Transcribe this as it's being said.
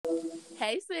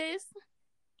Hey, sis.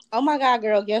 Oh my God,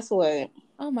 girl, guess what?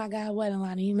 Oh my God, what,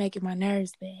 Alana? You making my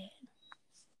nerves bad.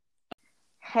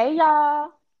 Hey y'all.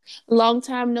 Long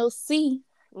time no see.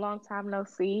 Long time no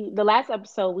see. The last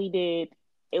episode we did,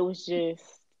 it was just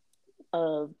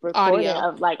a recording Audio.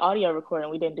 of like audio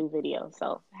recording. We didn't do video.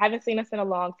 So haven't seen us in a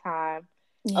long time.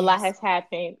 A lot Yes. has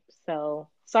happened. So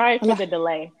sorry for the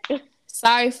delay.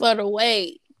 Sorry for the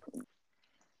wait.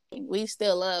 We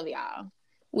still love y'all.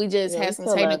 We just Yeah, we had some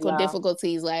still love technical y'all.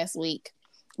 difficulties last week.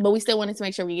 But we still wanted to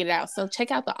make sure we get it out. So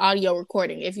check out the audio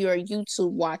recording. If you're a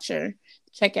YouTube watcher,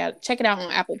 check it out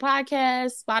on Apple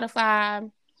Podcasts,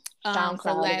 Spotify, for SoundCloud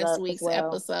is last up as week's well.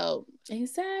 episode.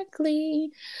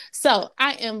 Exactly. So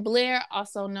I am Blair,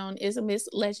 also known as Miss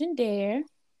Legendaire.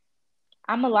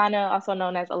 I'm Alana, also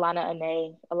known as Alana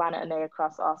Ane. Alana Ane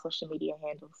across all social media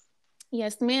handles.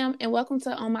 Yes, ma'am. And welcome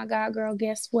to Oh My God Girl,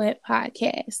 Guess What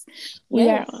podcast.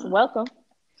 Welcome.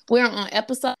 We're on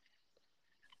episode.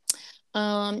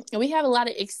 And we have a lot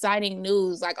of exciting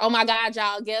news. Like, oh my God,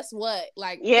 y'all, guess what?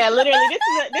 Like, yeah, literally,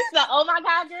 this is a oh my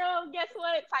God, girl, guess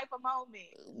what type of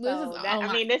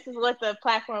moment. This is what the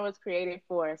platform was created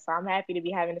for. So I'm happy to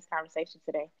be having this conversation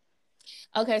today.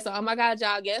 Okay, so oh my God,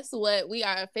 y'all, guess what? We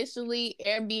are officially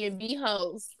Airbnb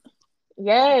hosts.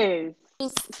 Yes,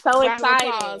 so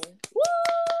exciting! Woo!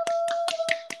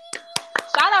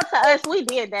 Shout out to us. We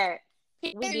did that.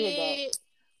 We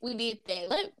did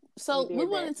that. We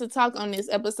wanted to talk on this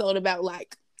episode about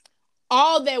like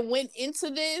all that went into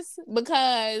this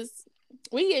because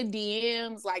we get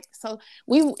DMs like, so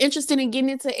we were interested in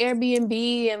getting into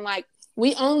Airbnb and like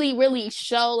we only really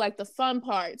show like the fun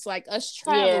parts, like us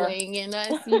traveling and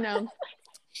us,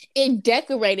 it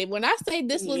decorated. When I say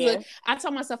this was I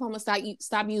told myself I'm gonna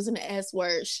stop using the S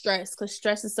word, stress, because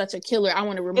stress is such a killer. I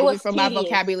want to remove it from my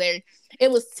vocabulary.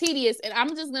 It was tedious, and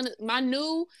I'm just gonna my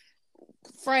new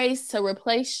phrase to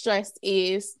replace stress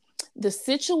is the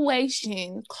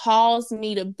situation caused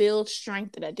me to build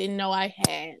strength that I didn't know I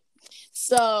had.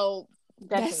 So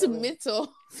that's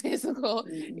mental, physical,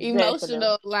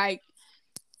 emotional, like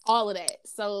all of that.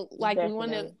 So like we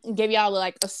want to give y'all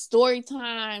like a story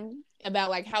time about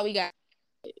like how we got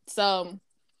it. So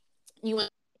you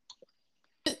want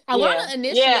Alana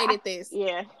initiated this.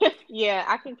 Yeah,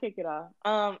 I can kick it off.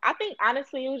 I think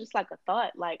honestly it was just like a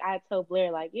thought. Like I told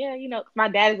Blair, like, my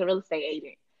dad is a real estate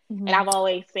agent. Mm-hmm. And I've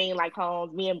always seen like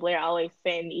homes. Me and Blair always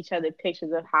send each other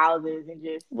pictures of houses and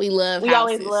just we love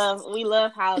houses. We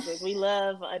love houses. We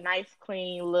love a nice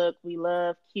clean look. We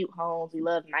love cute homes. We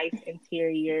love nice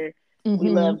interior. Mm-hmm.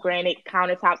 We love granite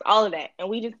countertops, all of that. And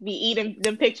we just be eating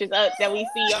them pictures up that we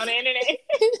see on the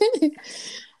internet.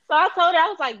 So I told her, I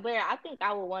was like, Blair, I think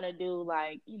I would want to do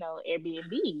like,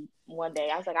 Airbnb one day.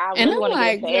 I was like, I really want to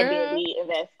get into Airbnb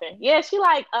investor. Yeah, she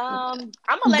like, I'm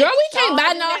gonna let we can't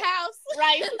buy no house.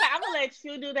 Right. She's like, I'm gonna let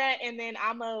you do that, and then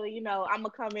I'm gonna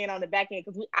come in on the back end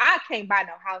because I can't buy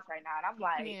no house right now. And I'm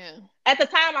like, at the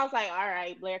time I was like, all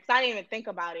right, Blair, because I didn't even think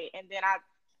about it. And then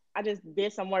I just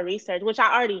did some more research, which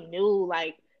I already knew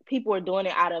like people were doing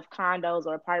it out of condos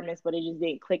or apartments, but it just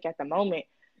didn't click at the moment.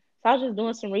 So I was just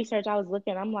doing some research. I was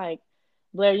looking. I'm like,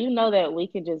 Blair, you know that we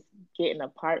could just get an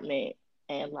apartment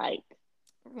and like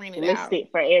list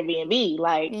it for Airbnb.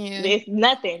 Like it's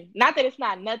nothing. Not that it's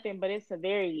not nothing, but it's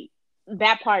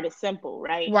that part is simple,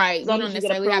 right? Right. So you don't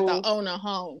necessarily have to own a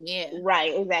home. Yeah.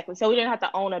 Right. Exactly. So we didn't have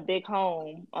to own a big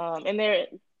home. And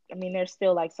there's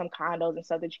still like some condos and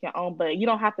stuff that you can own, but you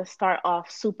don't have to start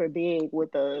off super big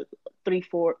with a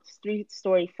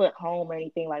 3-story foot home or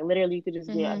anything. Like literally, you could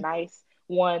just get a nice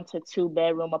 1 to 2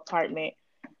 bedroom apartment.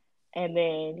 And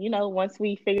then, once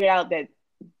we figured out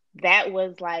that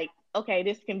was like, okay,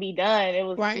 this can be done. It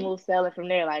was smooth sailing from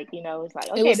there. Like, it's like,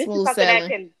 okay, this is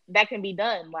something that can be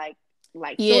done. Like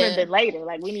sooner than later.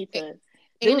 Like we need to do this.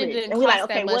 It didn't cost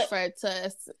that much for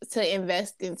us to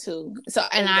invest into. So,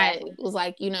 and exactly. I was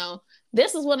like,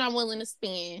 this is what I'm willing to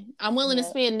spend. I'm willing to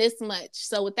spend this much.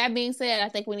 So with that being said, I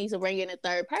think we need to bring in a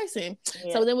third person.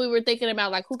 Yeah. So then we were thinking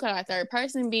about like, who could our third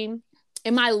person be?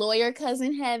 And my lawyer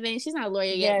cousin Heaven, she's not a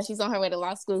lawyer yet, but she's on her way to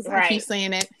law school, so I keep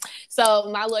saying it.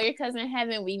 So my lawyer cousin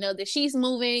Heaven, we know that she's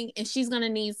moving and she's going to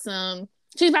need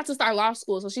she's about to start law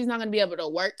school, so she's not going to be able to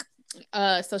work.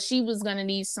 So she was going to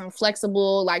need some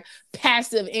flexible, like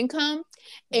passive income.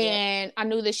 And I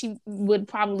knew that she would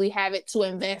probably have it to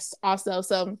invest also.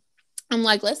 So I'm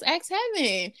like, let's ask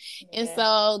Heaven. And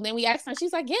so then we asked her,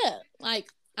 she's like, yeah, like,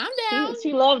 I'm down.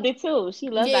 She loved it too. She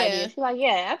loved the idea. She's like,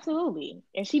 yeah, absolutely.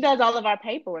 And she does all of our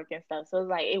paperwork and stuff. So it's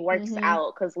like, it works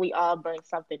out because we all bring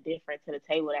something different to the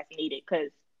table that's needed. Because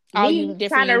all you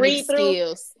different read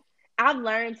skills. I've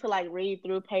learned to like read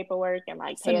through paperwork and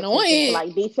like pay attention to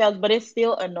like details, but it's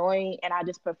still annoying, and I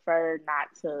just prefer not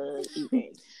to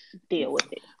even deal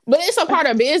with it. But it's a part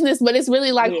of business. But it's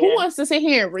really like, who wants to sit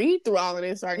here and read through all of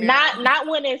this right now? Not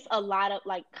when it's a lot of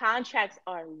like contracts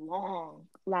are long,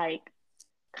 like.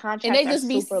 Contracts and they just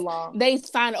be super long. They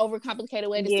find overcomplicated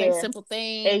way to say simple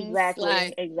things. Exactly.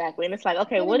 And it's like,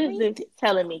 okay, what is this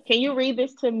telling me? Can you read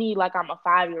this to me like I'm a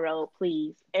 5-year-old,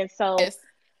 please? And so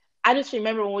I just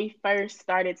remember when we first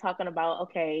started talking about,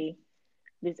 okay,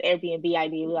 this Airbnb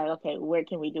idea, we're like, okay, where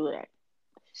can we do it?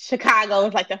 Chicago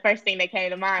was like the first thing that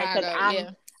came to mind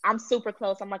because I'm super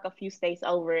close. I'm like a few states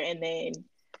over, and then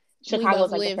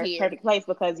Chicago's like the perfect place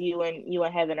because you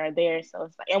and Heaven are there. So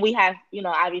it's like, and we have,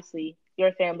 obviously.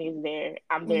 Your family is there.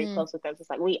 I'm very close with them. So it's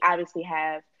like we obviously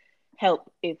have help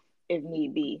if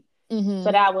need be.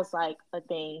 So that was like a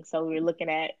thing. So we were looking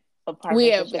at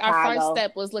apartments in Chicago. Our first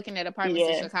step was looking at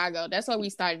apartments in Chicago. That's where we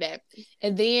started at.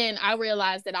 And then I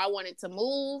realized that I wanted to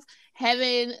move.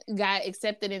 Heaven got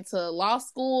accepted into law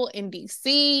school in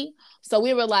DC. So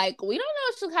we were like, we don't know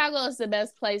if Chicago is the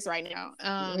best place right now.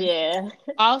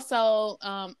 Also,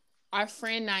 our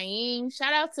friend Naeem,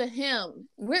 shout out to him.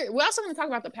 We're also going to talk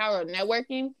about the power of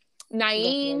networking.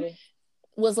 Naeem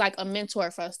was like a mentor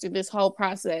for us through this whole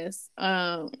process.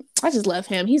 I just love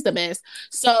him. He's the best.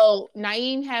 So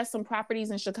Naeem has some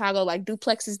properties in Chicago, like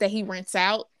duplexes that he rents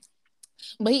out.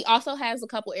 But he also has a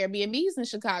couple Airbnbs in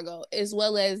Chicago, as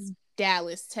well as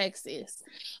Dallas, Texas.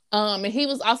 And he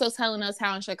was also telling us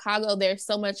how in Chicago there's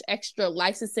so much extra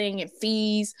licensing and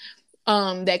fees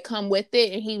that come with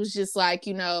it, and he was just like,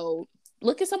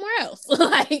 look at somewhere else.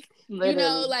 Like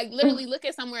literally. Literally look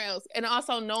at somewhere else. And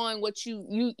also knowing what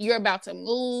you're about to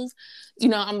move,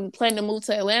 I'm planning to move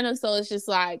to Atlanta, so it's just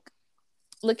like,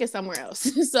 look at somewhere else.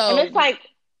 So and it's like,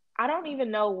 I don't even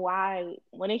know why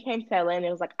when it came to Atlanta,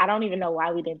 it was like, I don't even know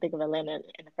why we didn't think of Atlanta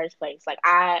in the first place. Like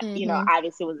I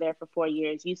obviously was there for 4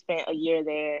 years. You spent a year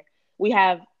there. We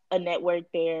have a network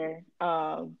there.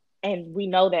 And we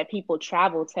know that people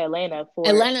travel to Atlanta for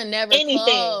Atlanta never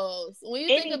close. When you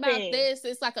think about this,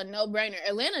 it's like a no-brainer.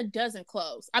 Atlanta doesn't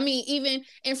close. I mean, even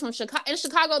in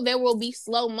Chicago, there will be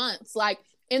slow months. Like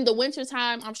in the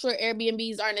wintertime, I'm sure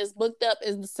Airbnbs aren't as booked up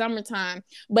as the summertime.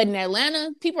 But in Atlanta,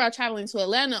 people are traveling to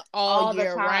Atlanta all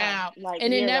year round.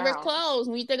 And it never closed.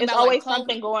 When you think it's about always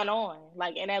something going on.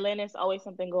 Like in Atlanta, it's always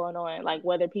something going on. Like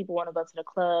whether people want to go to the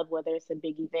club, whether it's a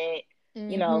big event.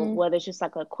 Whether it's just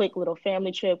like a quick little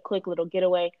family trip, quick little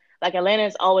getaway. Like Atlanta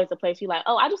is always a place you're like,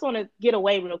 oh, I just want to get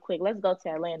away real quick. Let's go to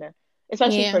Atlanta,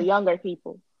 especially for younger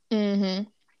people.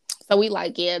 So we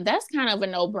like, that's kind of a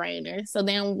no-brainer. So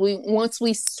then once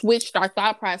we switched our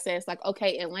thought process, like,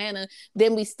 okay, Atlanta,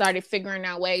 then we started figuring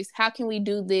out ways, how can we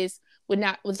do this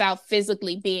without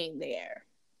physically being there?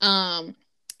 That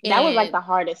was like the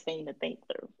hardest thing to think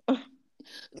through.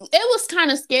 It was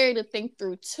kind of scary to think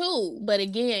through too, but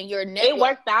again, your network. It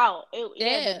worked out.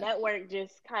 The network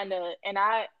just kind of, and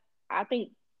I think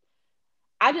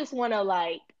I just want to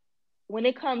like, when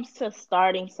it comes to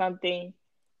starting something,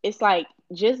 it's like,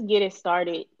 just get it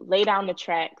started, lay down the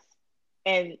tracks.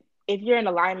 And if you're in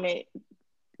alignment,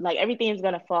 like everything's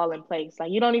going to fall in place.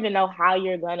 Like you don't even know how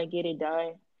you're going to get it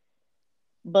done.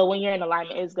 But when you're in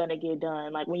alignment, it's going to get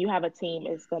done. Like when you have a team,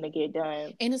 it's going to get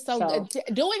done. And it's so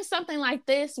doing something like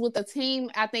this with a team,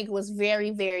 I think was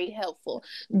very, very helpful.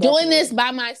 Definitely. Doing this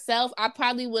by myself, I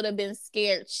probably would have been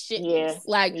scared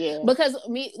shitless. Because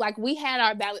we had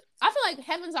our balance. I feel like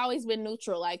Heaven's always been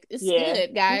neutral. Like it's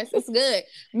good, guys. It's good.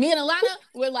 Me and Alana,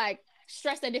 we're like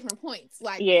stressed at different points.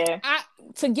 Like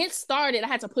to get started, I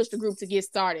had to push the group to get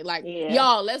started. Like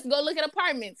y'all, let's go look at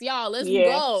apartments. Y'all, let's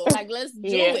go. Like let's do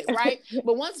it, right?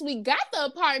 But once we got the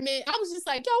apartment, I was just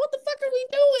like, y'all, what the fuck are we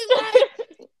doing? Like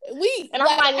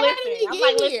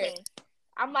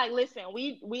I'm like, listen,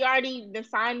 we already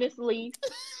signed this lease.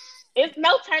 It's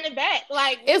no turning back.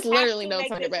 Like it's literally no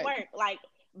turning back. Work. Like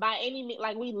by any means,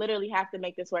 like we literally have to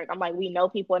make this work. I'm like, we know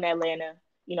people in Atlanta.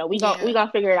 We gonna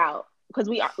figure it out. Because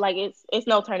we are like, it's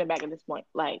no turning back at this point.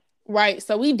 Like, right.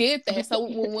 So we did that. So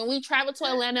when we traveled to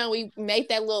Atlanta, we made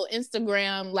that little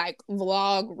Instagram like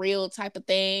vlog reel type of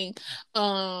thing.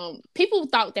 People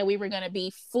thought that we were gonna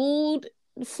be food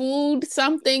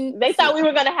something. They thought we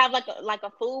were gonna have like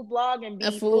a food blog and be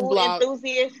a food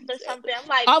enthusiasts or something. I'm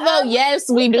like, although yes,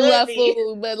 we do love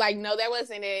food, but like no, that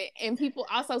wasn't it. And people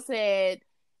also said.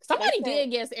 Somebody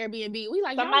did guess Airbnb. We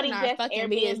like somebody guessed fucking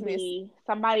Airbnb. Business.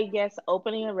 Somebody guessed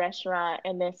opening a restaurant,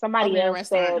 and then somebody else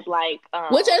said like,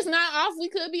 which is not off. We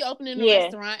could be opening a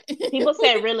restaurant. People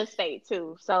said real estate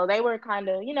too, so they were kind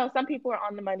of, some people were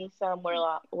on the money, some were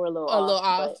a little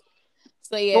off.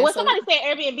 So yeah. But when somebody said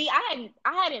Airbnb, I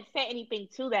hadn't said anything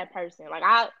to that person. Like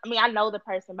I mean, I know the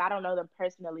person, but I don't know them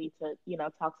personally to, you know,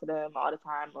 talk to them all the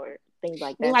time or things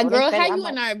like that. Like, so girl, how you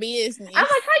in our business? I'm like,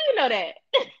 how you know that?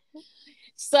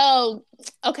 So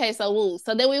okay, so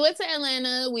then we went to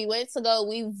Atlanta. We went to go.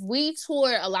 We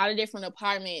toured a lot of different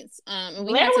apartments. And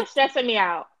we was stressing me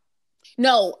out.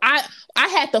 No, I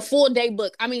had the full day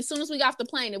book. I mean, as soon as we got off the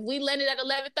plane, if we landed at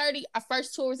 11:30, our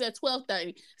first tour was at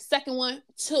 12:30. Second one,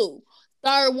 2.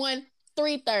 Third one,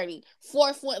 3:30.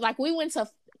 Fourth one, like we went to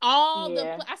all the.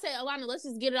 I said, Alana, let's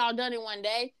just get it all done in one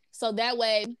day, so that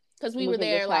way. Because we were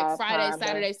there like Friday,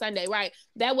 Saturday, Sunday, right?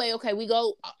 That way, okay, we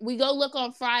go look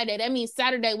on Friday. That means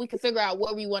Saturday we can figure out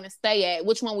where we want to stay at,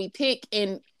 which one we pick,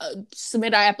 and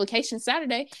submit our application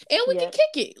Saturday, and we can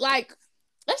kick it. Like,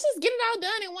 let's just get it all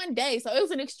done in one day. So it was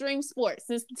an extreme sport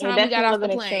since the time we got off the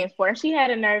plane. Extreme sport. And she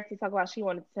had a nerve to talk about she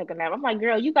wanted to take a nap. I'm like,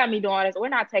 girl, you got me doing all this. We're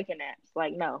not taking naps.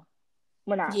 Like, no,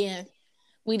 we're not. Yeah,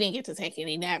 we didn't get to take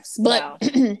any naps, but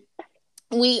no.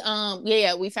 we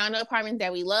found an apartment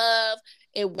that we love.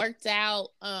 It worked out.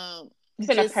 It's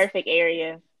in a perfect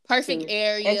area. Perfect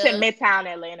area. It's in Midtown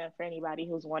Atlanta for anybody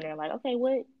who's wondering, like, okay,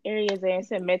 what area is it?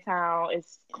 It's in Midtown.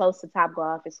 It's close to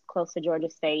Topgolf. It's close to Georgia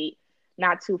State.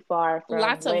 Not too far from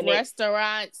lots of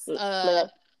restaurants,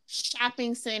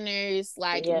 shopping centers,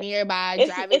 like nearby.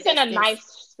 It's in a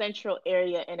nice central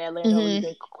area in Atlanta where you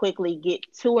can quickly get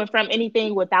to and from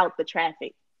anything without the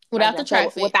traffic. Without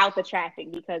the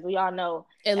traffic, because we all know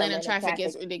Atlanta traffic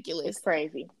is ridiculous. It's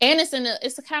crazy, and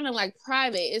it's a kind of like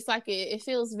private. It's like it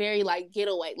feels very like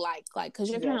getaway, like because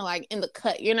you're kind of like in the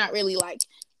cut. You're not really like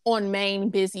on main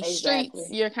busy streets.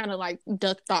 You're kind of like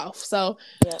ducked off. So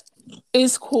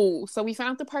it's cool. So we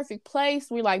found the perfect place.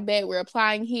 We're like, bet we're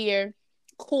applying here.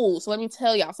 Cool. So let me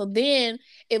tell y'all. So then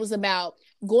it was about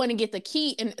going to get the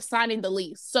key and signing the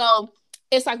lease. So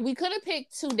it's like we could have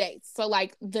picked 2 dates. So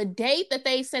like the date that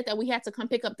they said that we had to come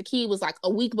pick up the key was like a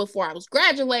week before I was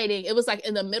graduating. It was like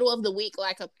in the middle of the week,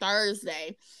 like a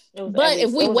Thursday. But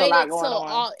if we waited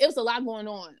till it was a lot going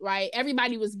on, right?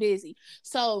 Everybody was busy.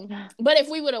 So, but if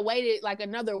we would have waited like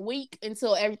another week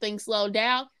until everything slowed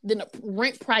down, then the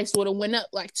rent price would have went up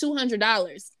like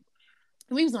 $200.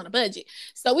 We was on a budget.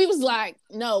 So we was like,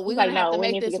 no, we're going to have to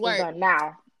make this work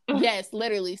now. Yes,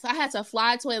 literally. So I had to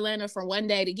fly to Atlanta for one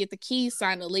day to get the keys,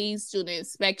 sign the lease, do the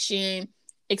inspection,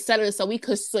 etc., so we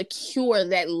could secure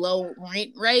that low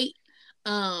rent rate.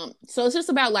 So it's just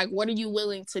about like, what are you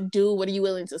willing to do? What are you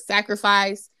willing to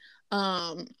sacrifice?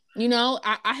 You know,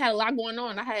 I had a lot going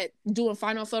on. I had doing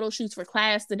final photo shoots for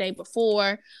class the day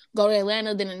before, go to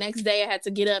Atlanta. Then the next day I had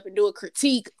to get up and do a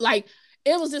critique. Like,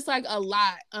 it was just like a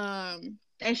lot. And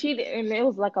it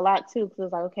was like a lot too, because it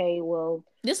was like, okay, well,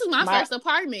 this is my first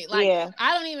apartment. Like,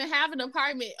 I don't even have an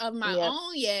apartment of my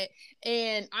own yet.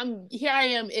 And I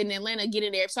am in Atlanta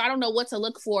getting there. So I don't know what to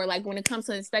look for, like, when it comes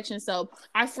to inspection. So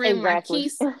our friend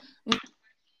Marquise in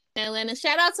Atlanta,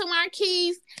 shout out to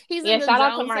Marquise. He's in the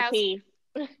Jones house.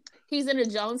 He's in the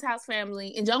Jones House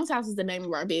family. And Jones House is the name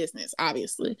of our business,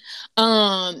 obviously.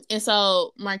 And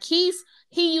so Marquise,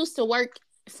 he used to work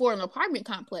for an apartment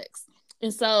complex.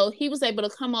 And so he was able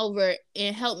to come over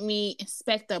and help me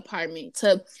inspect the apartment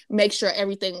to make sure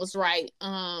everything was right.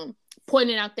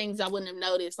 Pointing out things I wouldn't have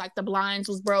noticed, like the blinds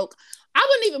was broke. I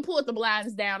wouldn't even pull the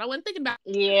blinds down. I wasn't thinking about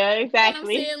it. Yeah,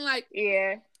 exactly. You know what I'm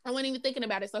saying? I wasn't even thinking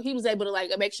about it. So he was able to like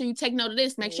make sure you take note of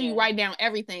this, make sure you write down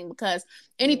everything, because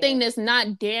anything that's not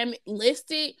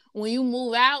listed, when you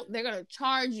move out, they're gonna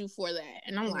charge you for that.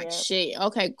 And I'm like, shit,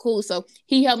 okay, cool. So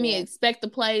he helped me inspect the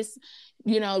place,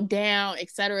 you know, down,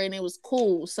 etc., and it was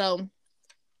cool. So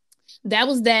that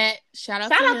was that. Shout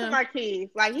out to Marquise.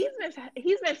 Like,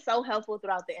 he's been so helpful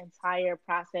throughout the entire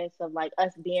process of like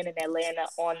us being in Atlanta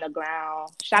on the ground.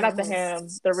 Shout out to him,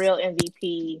 the real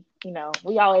MVP. You know,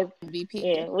 we always we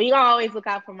gonna always look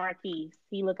out for Marquise.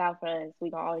 He look out for us. We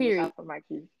gonna always look out for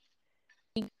Marquise.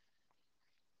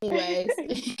 Anyways,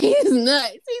 he's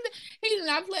nuts. He's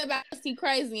not playing about us. He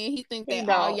crazy, and he think that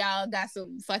all y'all got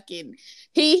some fucking.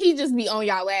 He just be on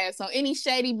y'all ass. So any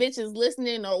shady bitches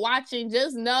listening or watching,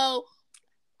 just know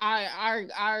our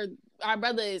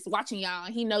brother is watching y'all.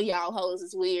 And he know y'all hoes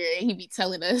is weird, and he be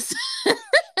telling us.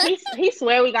 he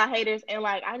swear we got haters, and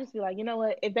like I just be like, you know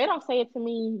what? If they don't say it to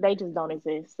me, they just don't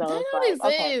exist. So they don't exist.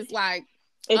 Okay. Like.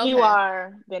 If you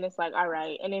are, then it's like, all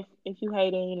right. And if you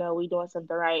hating, you know, we doing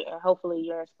something right, and hopefully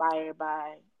you're inspired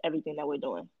by everything that we're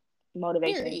doing.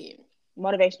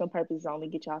 Motivational purposes only,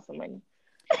 get y'all some money.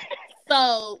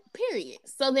 So, period.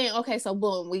 So then, okay, so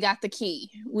boom, we got the key.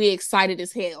 We excited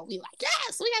as hell. We like,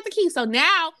 yes, we got the key. So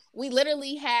now we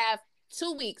literally have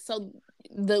 2 weeks. So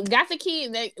got the key,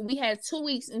 and we had 2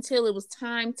 weeks until it was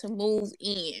time to move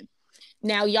in.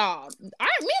 Now, y'all, me and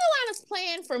Alana's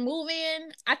plan for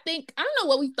moving, I don't know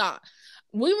what we thought.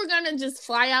 We were gonna just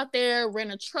fly out there,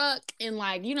 rent a truck, and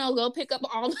go pick up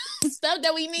all the stuff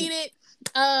that we needed.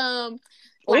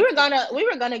 We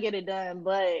were gonna get it done,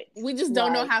 but we just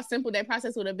don't know how simple that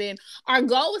process would have been. Our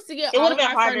goal was to get all of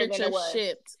our furniture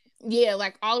shipped. Yeah,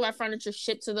 all of our furniture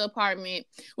shipped to the apartment.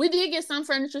 We did get some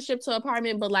furniture shipped to the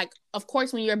apartment, but of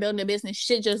course, when you're building a business,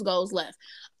 shit just goes left.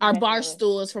 Our bar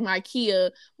stools from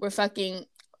IKEA were fucking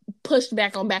pushed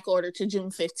back on back order to June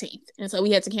 15th, and so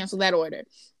we had to cancel that order.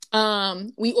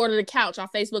 We ordered a couch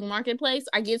off Facebook Marketplace.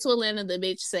 I get to Atlanta, the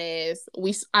bitch says,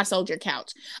 I sold your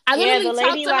couch. The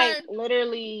lady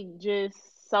literally just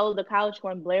sold the couch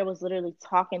when Blair was literally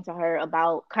talking to her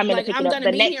about coming to pick it up the next day. I'm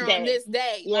gonna be here on this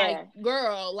day. Yeah.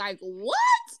 Girl, what?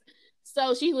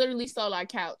 So she literally sold our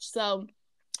couch. So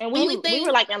and we were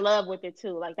in love with it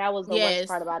too. That was the worst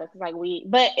part about it. Cause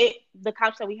the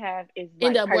couch that we have is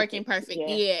end up working perfect.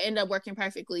 Yeah, end up working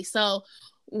perfectly. So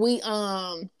we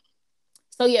So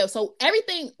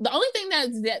everything, the only thing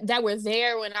that were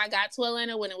there when I got to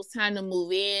Atlanta when it was time to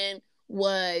move in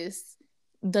was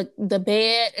the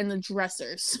bed and the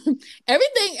dressers.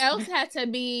 Everything else had to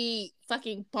be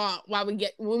fucking bought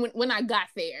when I got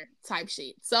there type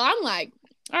shit. So I'm like,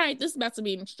 all right, this is about to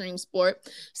be an extreme sport.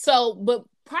 So, but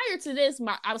prior to this,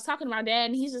 I was talking to my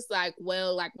dad and he's just like,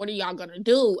 well, what are y'all gonna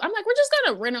do? I'm like, we're just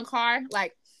gonna rent a car,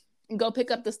 go pick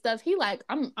up the stuff. He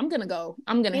I'm gonna go.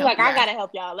 I'm gonna help I gotta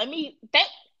help y'all.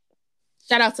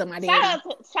 Shout out to my dad.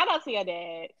 Shout out to your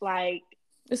dad.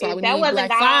 That's why we need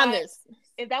Black fathers.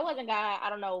 If that wasn't God, I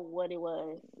don't know what it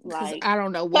was. I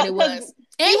don't know what it was.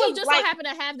 And he just so happened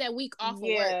to have that week off of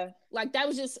work. That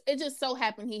was it just so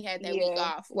happened he had that week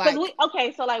off. So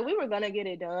we were gonna get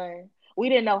it done. We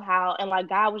didn't know how, and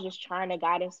God was just trying to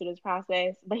guide us through this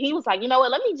process. But he was like, you know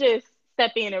what? Let me just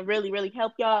step in and really, really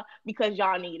help y'all because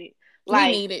y'all need it.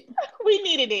 We need it. We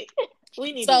needed it.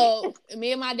 So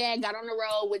me and my dad got on the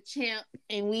road with Champ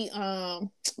and we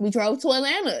drove to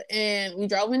Atlanta and we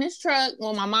drove in his truck,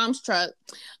 my mom's truck.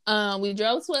 We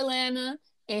drove to Atlanta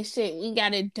and shit, we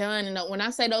got it done. And when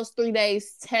I say those 3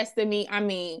 days tested me, I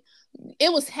mean,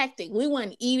 it was hectic. We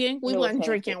wasn't eating, we wasn't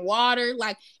drinking water.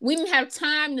 We didn't have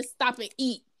time to stop and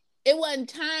eat. It wasn't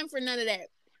time for none of that.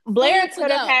 Blair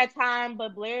could have had time,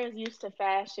 but Blair is used to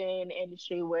fashion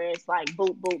industry where it's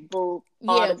boop, boop, boop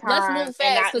all the time. Let's move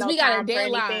fast because we got a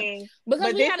deadline.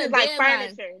 Because we got a deadline.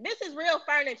 Furniture. This is real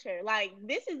furniture.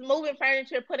 This is moving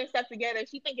furniture, putting stuff together.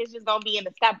 She think it's just gonna be in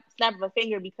the snap of a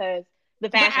finger because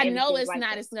the fashion. But I know it's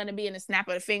not. It's gonna be in the snap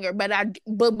of the finger. But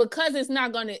because it's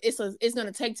not gonna. It's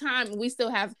gonna take time. We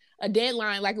still have a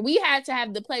deadline. We had to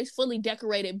have the place fully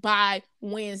decorated by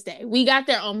Wednesday. We got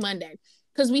there on Monday.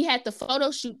 Because we had the photo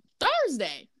shoot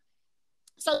Thursday.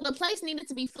 So the place needed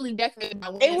to be fully decorated by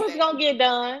Wednesday. It was going to get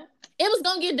done. It was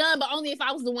going to get done, but only if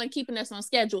I was the one keeping us on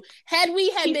schedule. Had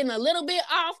we been a little bit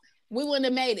off, we wouldn't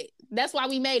have made it. That's why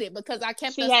we made it, because I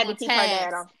kept us on task. She had to keep her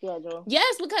dad on schedule.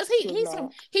 Yes, because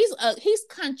he's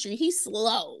country. He's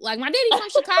slow. My daddy's from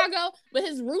Chicago, but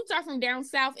his roots are from down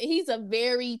south, and he's a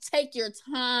very take your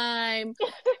time,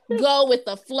 go with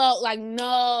the flow.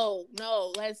 No,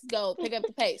 let's go. Pick up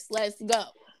the pace. Let's go.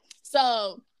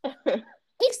 So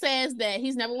he says that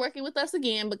he's never working with us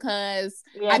again because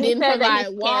I didn't provide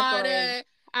water.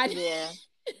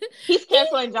 He's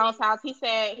canceling Jones' house. He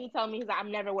told me,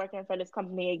 I'm never working for this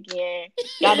company again.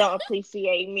 Y'all don't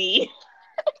appreciate me.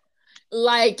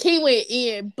 He went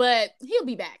in, but he'll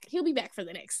be back. He'll be back for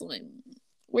the next one.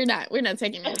 We're not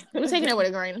taking it. We're taking it with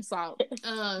a grain of salt.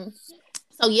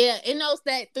 So yeah, in those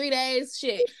 3 days,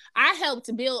 shit, I helped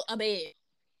to build a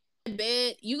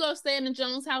bed. You go stay in the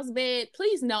Jones house bed.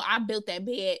 Please know I built that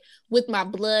bed with my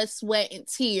blood, sweat, and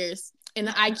tears in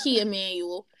the IKEA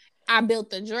manual. I built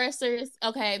the dressers.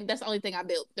 Okay, that's the only thing I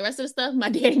built. The rest of the stuff my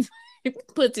daddy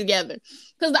put together.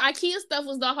 Because the IKEA stuff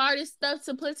was the hardest stuff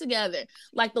to put together.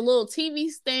 The little TV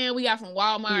stand we got from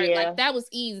Walmart. Yeah. That was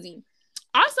easy.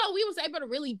 Also, we was able to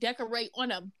really decorate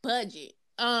on a budget.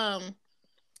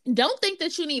 Don't think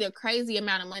that you need a crazy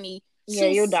amount of money.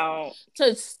 You don't.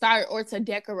 To start or to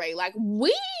decorate.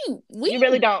 We You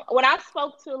really don't. When I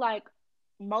spoke to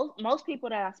most people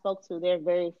that I spoke to, their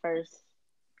very first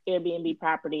Airbnb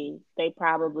property, they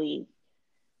probably,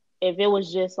 if it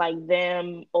was just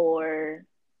them or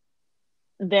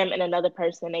them and another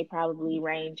person, they probably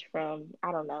range from,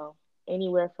 I don't know,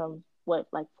 anywhere from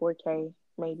 $4K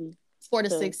maybe $4 to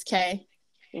 $6K,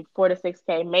 $4 to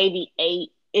 $6K, maybe $8.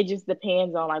 It just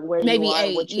depends on where maybe you are,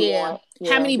 $8, what you want.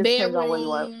 How many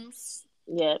bedrooms?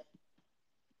 Yeah.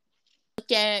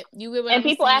 Look at you. And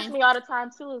people ask me all the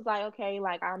time too. Is okay,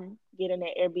 I'm getting an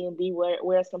Airbnb.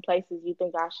 Where are some places you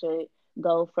think I should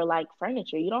go for like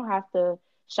furniture. You don't have to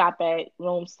shop at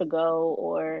Rooms to Go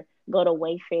or go to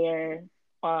Wayfair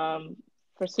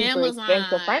for super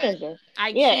expensive furniture.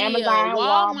 IKEA, Amazon,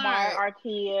 Walmart,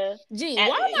 IKEA. Gee,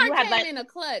 Walmart came in a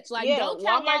clutch. Like, don't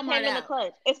count Walmart came in a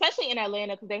clutch, especially in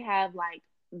Atlanta because they have like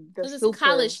the super. It's a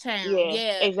college town.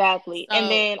 Yeah, exactly. So, and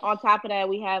then on top of that,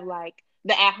 we have like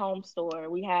the At Home store.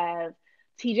 We have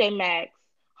TJ Maxx,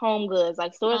 Home Goods,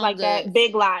 like stores like that.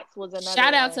 Big Lots was another.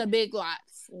 Shout out to Big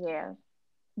Lots. Yeah,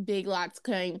 Big Lots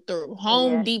came through.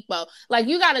 Home Depot. Like,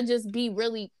 you gotta just be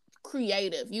really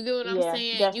creative. You get what I'm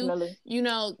saying? Definitely. You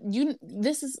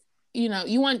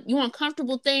want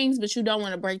comfortable things, but you don't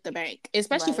want to break the bank,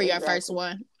 especially for your first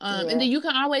one. And then you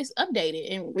can always update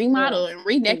it and remodel and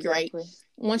redecorate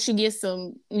once you get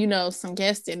some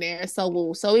guests in there.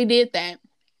 So we did that.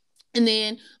 And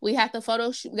then we had the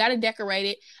photo shoot. We got to decorate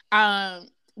it.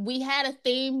 We had a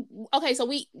theme. Okay,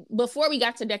 so before we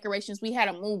got to decorations, we had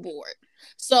a mood board.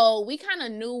 So we kind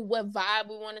of knew what vibe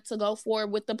we wanted to go for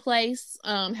with the place,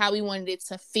 how we wanted it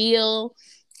to feel,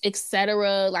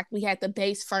 etc. Like, we had the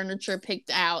base furniture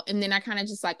picked out, and then I kind of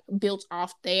just like built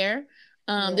off there.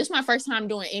 This is my first time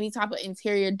doing any type of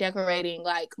interior decorating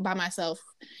like by myself.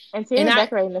 Interior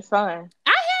decorating is fun. I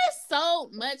had so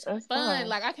much fun.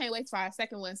 Like, I can't wait for our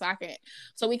second one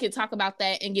so we can talk about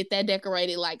that and get that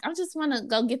decorated. Like, I just want to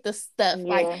go get the stuff.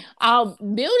 Like, I'll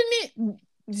building it.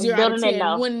 0 out of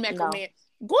 10 wouldn't recommend.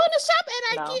 Going to shop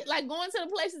at IKEA, like going to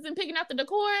the places and picking out the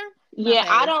decor.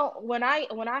 I don't. When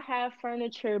I have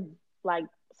furniture like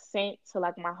sent to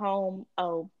like my home.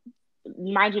 Oh,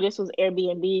 mind you, this was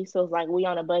Airbnb, so it's like we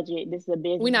on a budget. This is a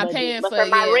business. We're not budget. paying but for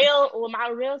my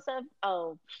real stuff.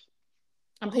 Oh,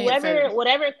 I'm paying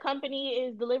whatever company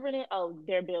is delivering it. Oh,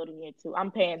 they're building it too.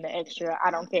 I'm paying the extra.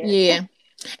 I don't care. Yeah, and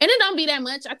it don't be that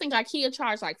much. I think IKEA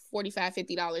charged like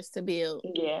 $45-$50 to build.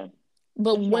 Yeah.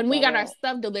 But when we got our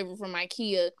stuff delivered from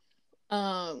IKEA,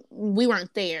 we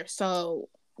weren't there, so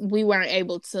we weren't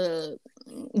able to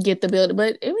get the builder.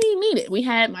 But we needed. We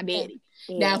had my daddy.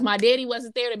 Yeah. Now, if my daddy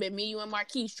wasn't there, it'd been me, you, and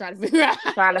Marquise trying to figure it out.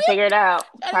 Trying to figure it out.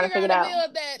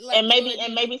 And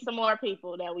maybe some more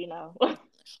people that we know.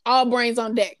 All brains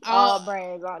on deck. All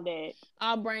brains on deck.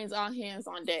 All brains, all hands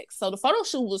on deck. So the photo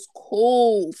shoot was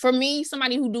cool. For me,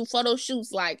 somebody who do photo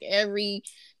shoots like every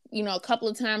a couple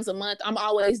of times a month, I'm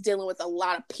always dealing with a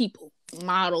lot of people,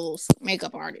 models,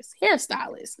 makeup artists,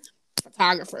 hairstylists,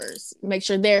 photographers, make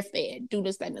sure they're fed, do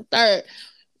this, that, and the third.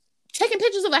 Taking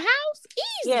pictures of a house,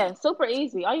 easy. Yeah, super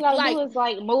easy. All you gotta do is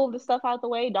like move the stuff out the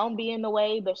way. Don't be in the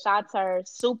way. The shots are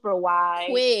super wide.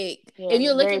 Quick. Yeah, if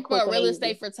you're looking for a real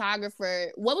estate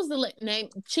photographer, what was the name?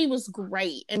 She was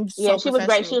great and she was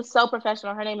great. She was so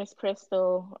professional. Her name is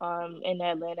Crystal. In the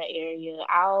Atlanta area.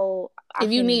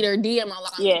 If you need her, DM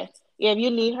online. Yeah. Yeah, if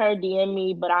you need her, DM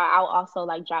me, but I'll also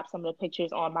like drop some of the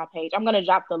pictures on my page. I'm gonna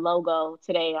drop the logo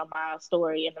today on my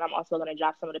story, and then I'm also gonna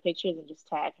drop some of the pictures and just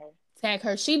tag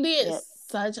her. She did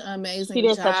such an amazing job. She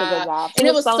did such a good job. And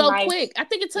it was so nice. Quick. I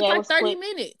think it took like 30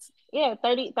 minutes. Yeah,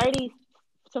 30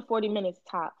 to 40 minutes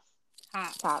tops.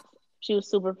 Tops. She was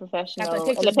super professional.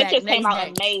 And the pictures came out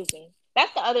amazing.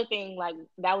 That's the other thing, like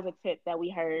that was a tip that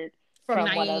we heard from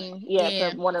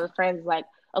one of the friends, like,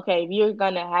 okay, if you're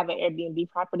gonna have an Airbnb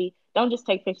property, don't just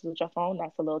take pictures with your phone.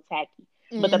 That's a little tacky.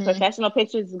 But the professional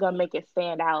pictures is gonna make it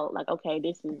stand out. Like, okay,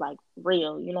 this is like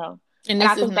real, And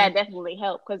I think that definitely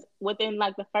helped because within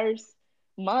like the first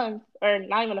month, or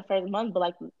not even the first month, but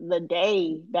like the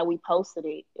day that we posted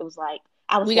it, it was like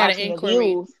I was watching the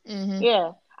views.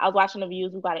 Yeah, I was watching the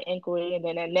views. We got an inquiry, and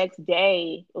then the next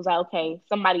day it was like, okay,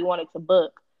 somebody wanted to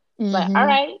book. But all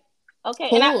right. Okay,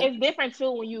 cool. And it's different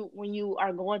too when you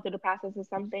are going through the process of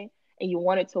something and you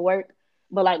want it to work,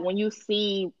 but like when you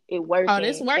see it working,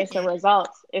 and some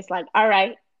results, it's like, all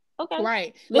right, okay,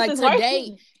 right. Like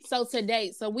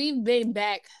today, so we've been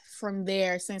back from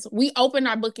there since we opened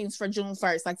our bookings for June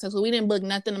 1st. Like, so we didn't book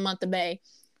nothing the month of May.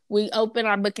 We opened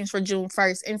our bookings for June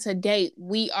 1st, and to date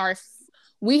we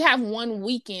have 1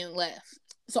 weekend left.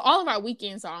 So all of our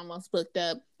weekends are almost booked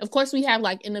up. Of course, we have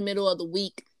like in the middle of the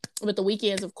week. But the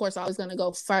weekends, of course, always gonna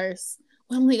go first.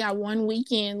 We only got 1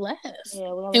 weekend left,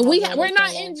 and we're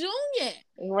not in June yet.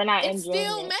 We're not in June. It's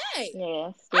still yet. May.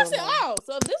 Yeah. I said,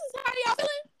 so if this is how y'all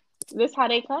feeling, this how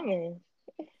they coming.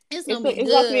 It's gonna be good.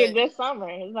 It's about to be a good summer.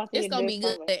 It's gonna be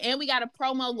good, and we got a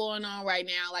promo going on right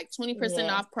now, like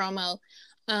 20% off promo.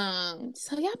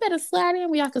 So y'all better slide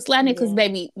in. Y'all can slide in because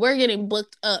baby, we're getting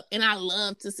booked up, and I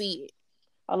love to see it.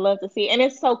 I love to see it. And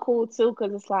it's so cool too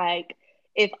because it's like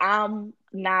if I'm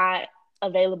not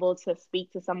available to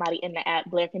speak to somebody in the app,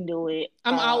 Blair can do it.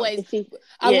 I'm always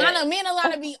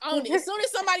Alana be on it. As soon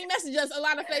as somebody messages us,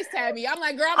 Alana FaceTime me. I'm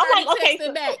like, girl, I'm already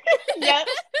texting back. Yep.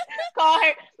 Call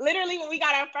her. Literally, when we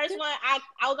got our first one, I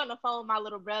was on the phone with my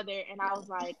little brother, and I was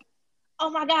like, "Oh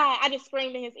my God!" I just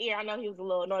screamed in his ear. I know he was a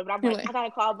little annoyed, but I'm like, "I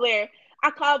gotta call Blair."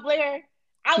 I called Blair.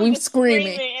 I was just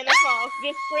screaming in the phone,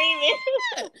 just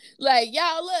screaming. Like,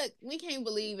 y'all, look, we can't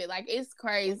believe it. Like, it's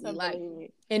crazy. Like,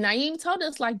 and Naeem told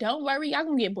us, like, don't worry, y'all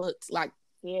gonna get booked. Like,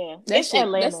 yeah, that shit,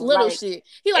 Atlanta. That's little shit.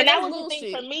 He like, and that was the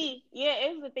thing for me. Yeah,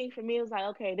 it was the thing for me. It was like,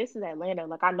 okay, this is Atlanta.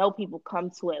 Like, I know people come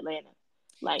to Atlanta.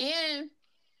 Like, and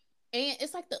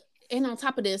it's like and on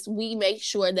top of this, we make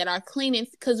sure that our cleaning,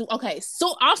 because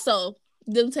so also,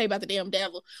 let me tell you about the damn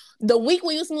devil. The week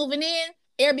we was moving in,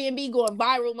 Airbnb going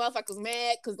viral, motherfuckers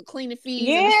mad because the cleaning fees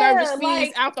and the service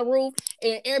fees out the roof,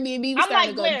 and Airbnb was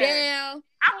starting to go down.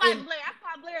 I'm like, Blair, I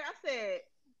called Blair, I said,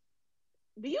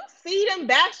 do you see them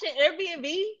bashing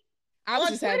Airbnb? I was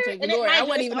just having to ignore it. I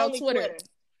wasn't even on Twitter.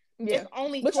 Yeah, it's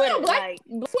only but Twitter. You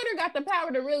know, Twitter got the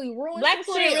power to really ruin Black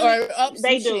Twitter shit really, or up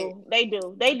they do. Shit.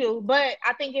 They do. But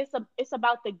I think it's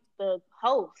about the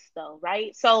host though,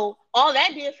 right? So all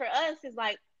that did for us is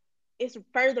like, it's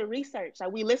further research.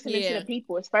 Like, we listening to the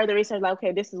people. It's further research. Like,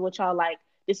 okay, this is what y'all like.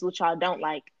 This is what y'all don't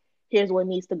like. Here's what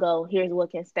needs to go. Here's what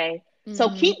can stay. Mm-hmm. So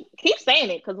keep saying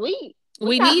it, because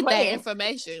we need that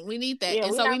information. We need that. Yeah,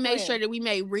 and so we made sure that we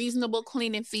made reasonable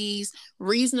cleaning fees,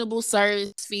 reasonable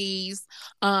service fees.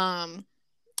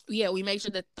 We made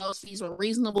sure that those fees were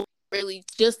reasonable, really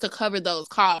just to cover those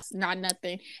costs, not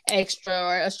nothing extra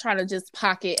or us trying to just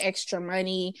pocket extra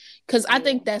money. Because I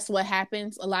think that's what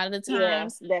happens a lot of the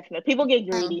times. Yeah, definitely. People get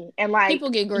greedy. And like, people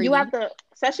get greedy. You have to,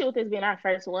 especially with this being our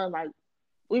first one, like,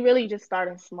 we really just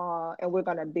starting small and we're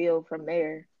going to build from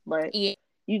there. But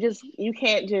you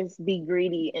can't just be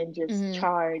greedy and just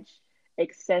charge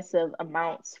excessive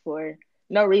amounts for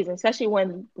no reason, especially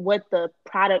when what the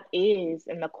product is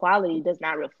and the quality does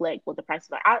not reflect what the prices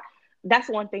are. That's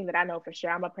one thing that I know for sure.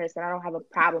 I'm a person, I don't have a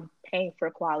problem paying for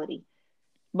quality.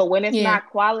 But when it's not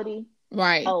quality,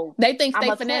 right? Oh, they think they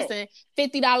finessing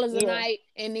 $50 a night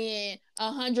and then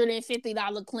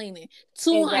 $150 cleaning,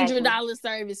 $200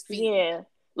 service fee. Yeah,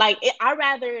 like I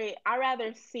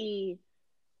rather see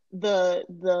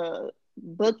the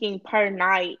booking per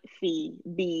night fee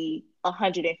be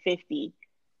 $150,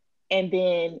 and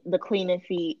then the cleaning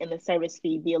fee and the service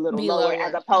fee be a little lower,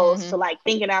 as opposed to like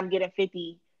thinking I'm getting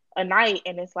 $50 a night,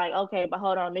 and it's like, okay, but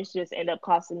hold on, this just end up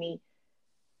costing me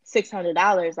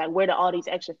 $600. Like, where do all these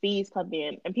extra fees come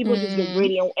in? And people just get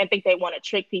greedy and think they want to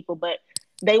trick people, but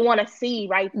they want to see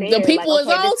right there. The people is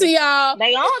on to y'all.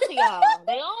 They on to y'all.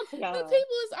 They on to y'all. The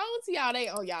people is on to y'all. They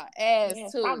on y'all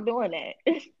ass too. Stop doing that.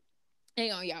 They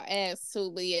on y'all ass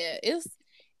too. But yeah,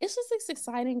 it's just this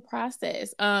exciting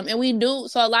process. And we do,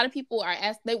 so a lot of people are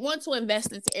asked, they want to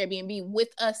invest into Airbnb with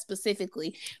us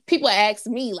specifically. People ask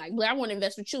me, like, I want to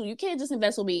invest with you. You can't just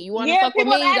invest with me. You want to fuck with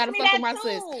me, you gotta fuck with my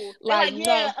sis. Like,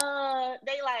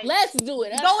 they like, let's do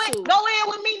it. Go in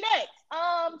with me next.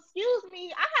 Excuse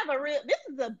me, I have this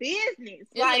is a business.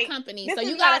 It's like a company, so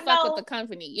you gotta fuck with the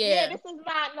company. Yeah, this is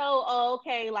not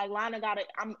okay, like Lana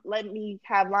let me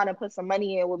have Lana put some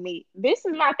money in with me. This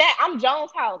is not that. I'm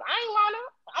Jones House. I ain't Lana.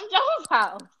 I'm Jones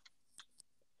House.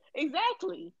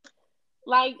 Exactly.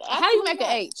 Like, how do you make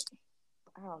an H?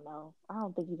 I don't know. I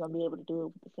don't think you're gonna be able to do it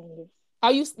with the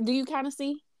fingers. Do you kind of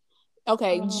see?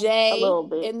 Okay, J, a little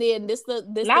bit, and then this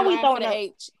now we throwing up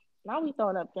H. Now we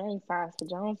throwing up gang signs for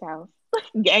Jones House.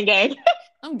 gang.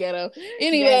 I'm ghetto.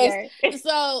 Anyways,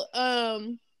 so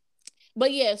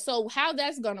but yeah, so how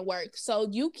that's gonna work. So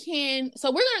we're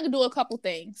gonna do a couple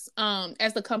things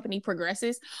as the company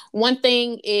progresses. One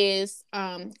thing is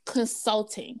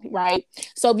consulting, right?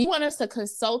 So if you want us to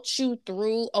consult you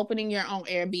through opening your own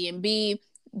Airbnb,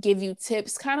 give you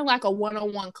tips, kind of like a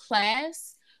one-on-one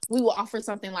class, we will offer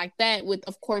something like that with,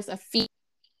 of course, a fee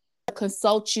to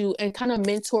consult you and kind of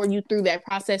mentor you through that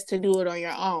process to do it on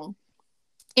your own.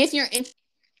 If you're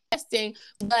interested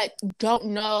but don't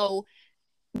know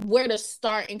where to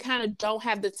start and kind of don't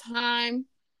have the time,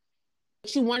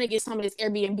 but you want to get some of this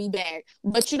Airbnb bag,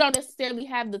 but you don't necessarily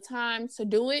have the time to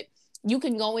do it, you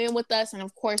can go in with us, and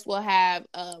of course we'll have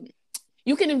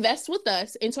you can invest with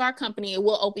us into our company, and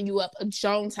we'll open you up a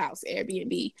Jones House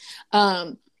Airbnb.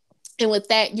 And with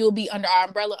that, you'll be under our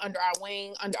umbrella, under our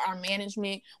wing, under our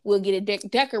management. We'll get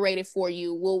it decorated for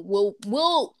you.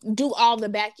 We'll do all the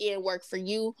back end work for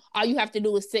you. All you have to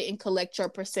do is sit and collect your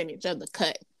percentage of the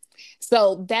cut.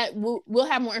 So that we'll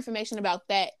have more information about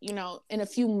that, in a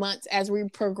few months as we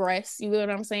progress. You know what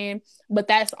I'm saying? But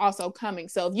that's also coming.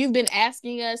 So if you've been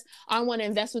asking us, I want to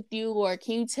invest with you, or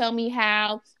can you tell me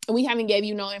how, and we haven't gave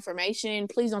you no information,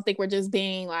 please don't think we're just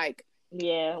being like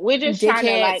Yeah, we're just trying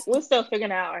to like we're still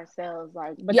figuring out ourselves.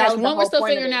 Like, but yes, one, we're still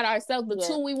figuring out ourselves, but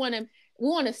two, we want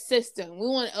a system. We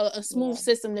want a smooth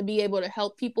system to be able to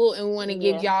help people, and we want to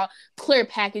give y'all clear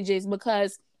packages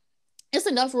because it's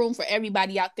enough room for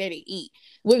everybody out there to eat.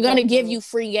 We're going to give you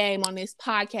free game on this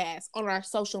podcast, on our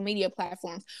social media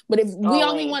platforms. But if we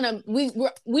only want to,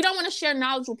 we don't want to share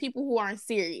knowledge with people who aren't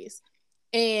serious.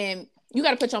 And you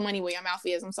got to put your money where your mouth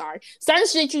is. I'm sorry. Certain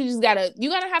shit you have to pay. You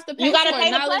got to pay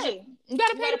to play. You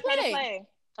got to pay to play.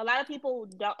 A lot of people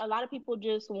don't. A lot of people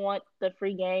just want the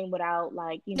free game without,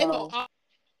 like, you know,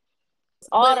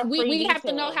 all the free we have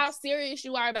to know how serious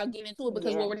you are about getting into it,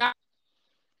 because what we're not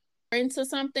into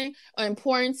something or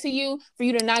important to you, for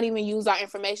you to not even use our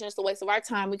information, it's a waste of our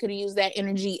time. We could have used that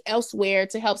energy elsewhere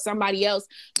to help somebody else,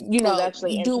 you know,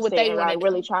 actually do what they want,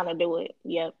 really trying to do it.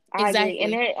 Yep, I agree.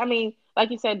 And there, I mean,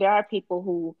 like you said, there are people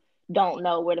who don't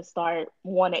know where to start,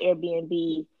 want an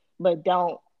Airbnb, but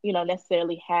don't, you know,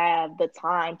 necessarily have the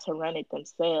time to run it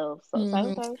themselves. So it's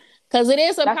like, okay, because it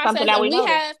is a process that we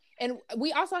have, and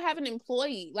we also have an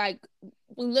employee. Like,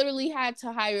 we literally had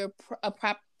to hire a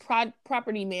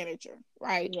property manager,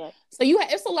 right? Yeah. So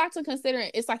it's a lot to consider.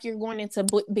 It's like you're going into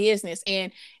business,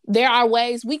 and there are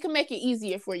ways we can make it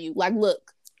easier for you. Like,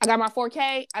 look, I got my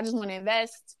 4K. I just want to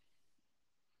invest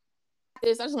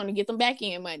this. I just want to get them back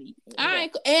in money.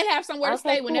 And have somewhere to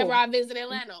stay whenever I visit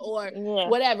Atlanta or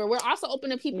whatever. We're also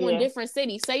open to people in different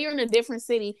cities. Say you're in a different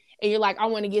city and you're like, I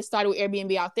want to get started with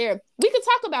Airbnb out there. We could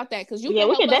talk about that, because we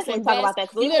can definitely talk about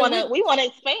that. We want to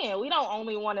expand. We don't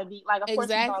only want to be like, of course,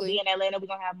 we're gonna be in Atlanta. We're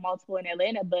gonna have multiple in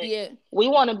Atlanta, but we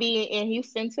want to be in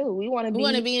Houston too. We want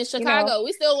to be in Chicago. You know,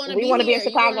 we still want to be. We want to be in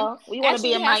Chicago. We want to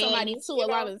be in Miami. Somebody too. A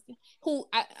lot of who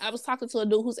I was talking to a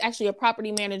dude who's actually a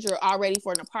property manager already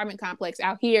for an apartment complex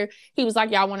out here. He was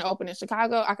like, y'all want to open in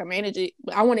Chicago? I can manage it.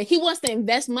 But he wants to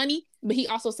invest money, but he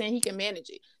also saying he can manage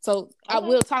it. So I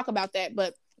will talk about that.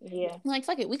 But like,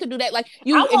 fuck it, we could do that. Like,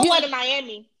 I want one in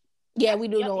Miami. Yeah, we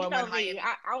do know one in Miami.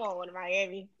 I want one in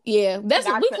Miami. Yeah, we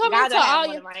coming to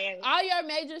all your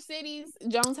major cities.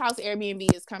 Jones House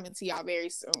Airbnb is coming to y'all very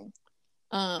soon.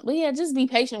 But yeah, just be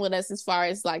patient with us as far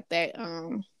as like that.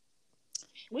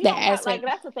 We don't have, like,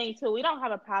 that's the thing too. We don't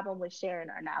have a problem with sharing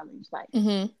our knowledge. Like, let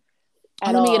me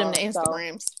get them the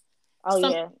Instagrams.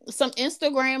 Some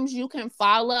Instagrams you can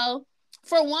follow.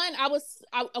 For one,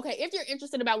 if you're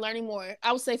interested about learning more,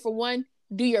 I would say, for one,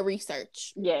 do your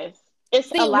research. Yes.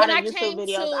 It's a lot of YouTube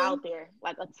videos out there,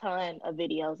 like a ton of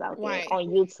videos out there on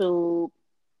YouTube.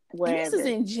 Wherever. And this is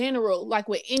in general, like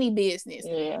with any business.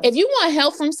 Yeah. If you want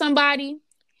help from somebody,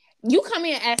 you come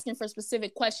in asking for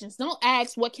specific questions. Don't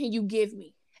ask, what can you give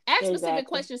me? Ask specific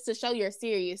questions to show your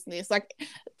seriousness. Like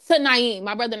to Naeem,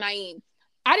 my brother Naeem.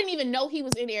 I didn't even know he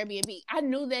was in Airbnb. I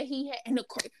knew that he had. And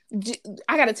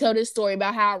I got to tell this story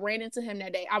about how I ran into him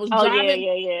that day. I was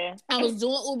driving. I was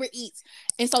doing Uber Eats,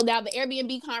 and so now the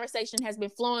Airbnb conversation has been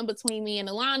flowing between me and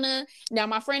Alana. Now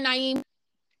my friend Naeem,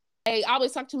 I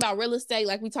always talk to him about real estate.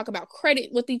 Like, we talk about credit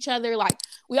with each other. Like,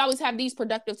 we always have these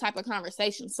productive type of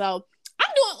conversations. So I'm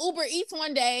doing Uber Eats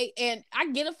one day, and I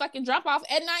get a fucking drop off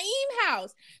at Naeem's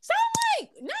house. So I'm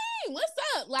like, Naeem, what's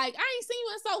up? Like, I ain't seen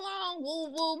you in so long.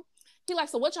 Woo woo. He like,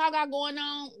 so what y'all got going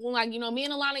on? Well, like, you know, me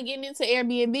and Alana getting into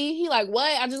Airbnb. He like,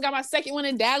 what? I just got my second one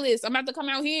in Dallas. I'm about to come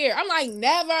out here. I'm like,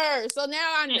 never. So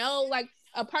now I know, like,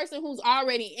 a person who's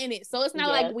already in it. So it's not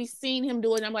like we seen him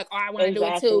do it and I'm like, oh, I want to do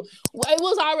it too. Well, it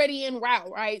was already en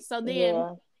route, right? So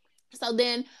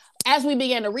then as we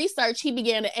began to research, he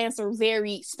began to answer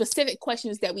very specific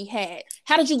questions that we had.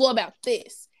 How did you go about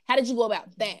this? How did you go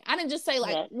about that? I didn't just say,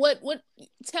 like, what,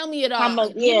 tell me it all. Tell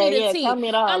me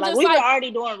it all. Like, we were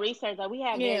already doing research. Like, we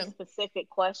had very specific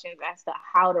questions as to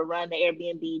how to run the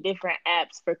Airbnb, different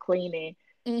apps for cleaning,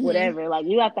 whatever. Like,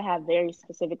 you have to have very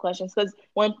specific questions, because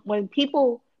when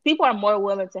people are more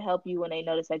willing to help you when they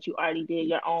notice that you already did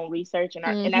your own research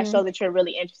and that shows that you're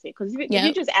really interested. Because if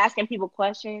you're just asking people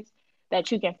questions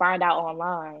that you can find out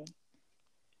online,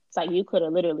 it's like you could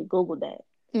have literally Googled that.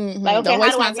 Like, okay,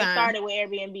 how do I get started with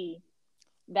Airbnb?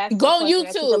 That's go on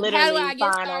YouTube. How do I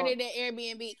get started at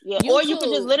Airbnb? Yeah, or you could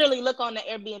just literally look on the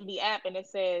Airbnb app and it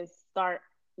says start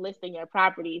listing your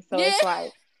property. So it's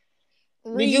like,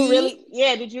 did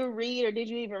you read, or did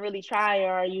you even really try,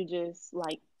 or are you just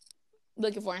like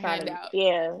looking for a handout?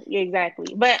 Yeah,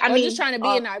 exactly. But I mean, just trying to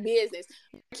be in our business.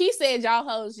 Marquise said y'all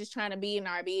hoes just trying to be in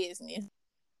our business.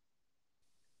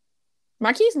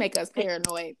 Marquise make us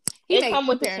paranoid. It come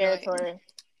with the territory.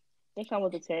 It comes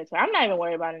with the territory. I'm not even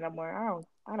worried about it no more.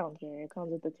 I don't care. It comes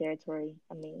with the territory.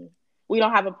 I mean, we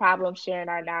don't have a problem sharing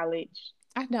our knowledge.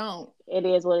 I don't. It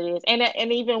is what it is.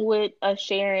 And even with us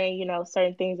sharing, you know,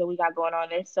 certain things that we got going on,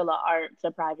 there's still an art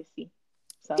to privacy.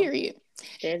 So, period.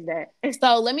 There's that.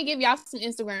 So let me give y'all some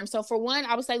Instagram. So for one,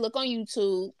 I would say look on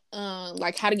YouTube,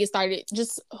 like how to get started,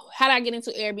 just how do I get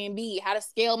into Airbnb, how to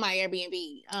scale my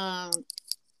Airbnb,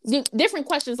 different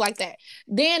questions like that.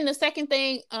 Then the second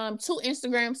thing, 2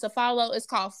 Instagrams to follow is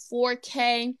called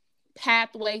 4K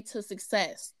Pathway to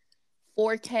Success.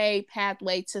 4K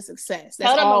Pathway to Success. That's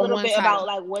Tell them all a little bit title.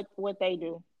 About like what they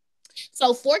do.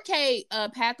 So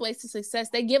 4K Pathways to Success,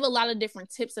 they give a lot of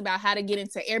different tips about how to get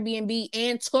into Airbnb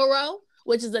and Turo,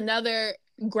 which is another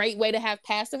great way to have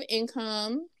passive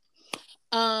income.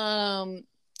 I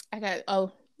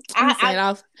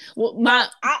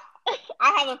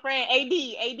have a friend, AD.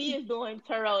 AD is doing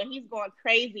Turo, and he's going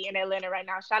crazy in Atlanta right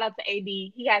now. Shout out to AD.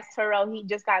 He has Turo. He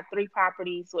just got 3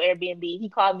 properties with Airbnb. He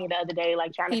called me the other day,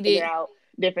 like trying to figure out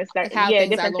different stuff. Like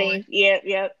different things.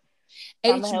 Yeah.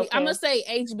 HB. I'm gonna say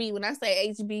HB. When I say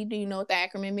HB, do you know what the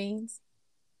acronym means?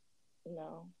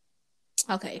 No.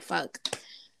 Okay, fuck.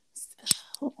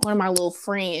 One of my little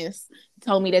friends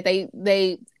told me that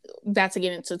they about to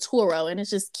get into Turo, and it's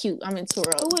just cute. I'm in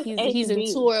Turo. He's in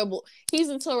Turo. He's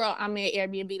in Turo. I'm in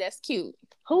Airbnb. That's cute.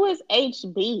 Who is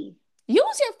HB?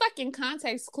 Use your fucking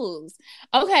context clues.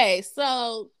 Okay,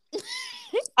 so.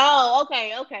 Oh,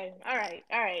 okay. All right.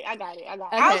 I got it.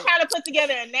 Okay. I was trying to put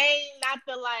together a name, not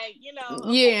the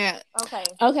Okay. Yeah.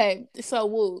 Okay. So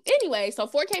woo. Anyway, so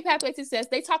 4K Pathway to Success,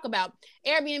 they talk about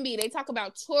Airbnb, they talk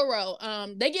about Turo.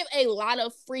 They give a lot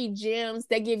of free gems.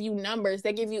 They give you numbers,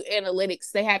 they give you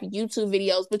analytics, they have YouTube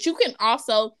videos, but you can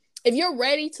also, if you're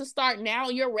ready to start now,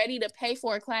 you're ready to pay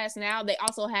for a class now, they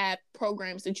also have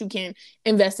programs that you can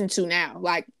invest into now.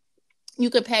 Like, you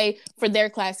could pay for their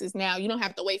classes now. You don't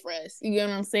have to wait for us. You know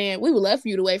what I'm saying? We would love for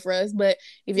you to wait for us, but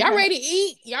if y'all ready to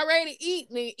eat,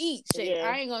 then eat. Shit,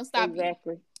 I ain't gonna stop you.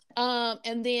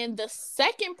 And then the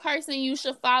second person you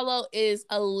should follow is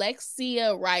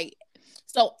Alexia Wright.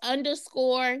 So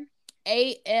 _ALEXIA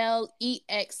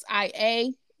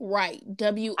Wright.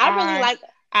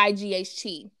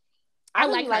 WRIGHT. I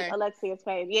really like Alexia's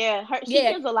page. Yeah, she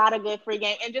gives a lot of good free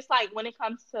game, and just like when it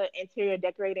comes to interior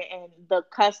decorating and the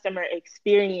customer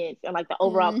experience and like the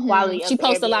overall quality, she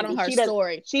posts Airbnb, a lot on her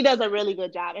story. She does a really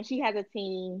good job, and she has a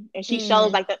team, and she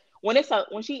shows like when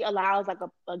she allows like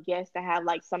a guest to have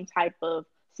like some type of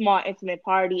small intimate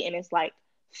party, and it's like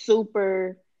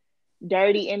super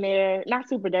dirty in there, not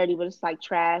super dirty, but it's like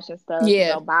trash and stuff,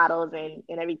 bottles and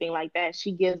everything like that.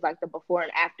 She gives like the before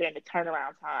and after and the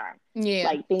turnaround time,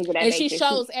 like things of that nature. And she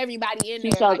shows everybody in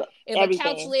there. Like, if everything.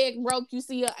 A couch leg broke, you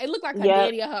see it looked like her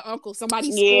daddy or her uncle.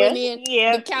 Somebody screwing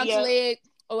in the couch leg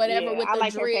or whatever with the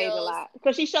drills. Her page a lot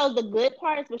because she shows the good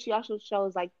parts, but she also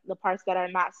shows like the parts that are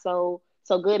not so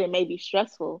good and maybe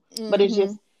stressful. But it's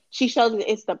just she shows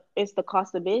it's the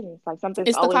cost of business. Like something's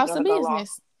it's always the cost of business. Wrong.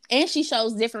 And she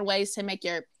shows different ways to make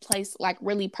your place like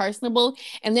really personable.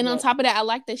 And then on top of that, I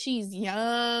like that she's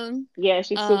young. Yeah,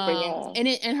 she's super young. And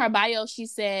in her bio, she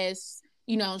says,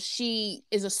 she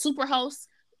is a super host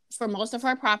for most of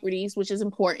her properties, which is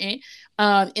important.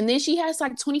 And then she has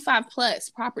like 25 plus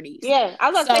properties. Yeah,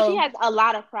 I was gonna say she has a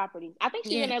lot of properties. I think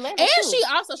she's in Atlanta. And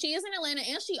she is in Atlanta,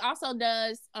 and she also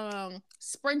does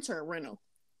Sprinter rental.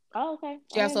 Oh, okay.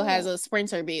 She also has a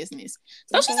Sprinter business.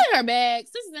 So she's in her bag.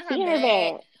 This is in her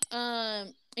bag.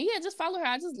 Just follow her.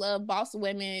 I just love boss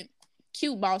women,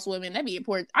 cute boss women. That'd be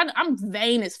important. I'm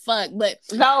vain as fuck, but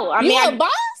no, you a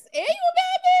boss and you a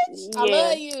bad bitch. I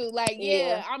love you. Like,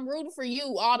 I'm rooting for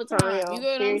you all the time. You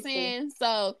know what I'm saying?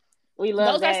 So we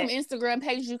love those are some Instagram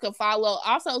pages you can follow.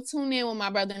 Also, tune in with my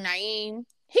brother Naeem.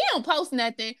 He don't post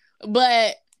nothing,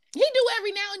 but he do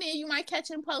every now and then. You might catch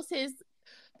him post his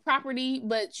property,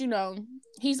 but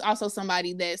he's also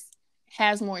somebody that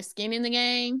has more skin in the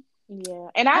game. Yeah,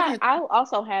 and I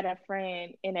also had a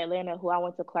friend in Atlanta who I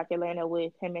went to Clark Atlanta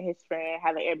with. Him and his friend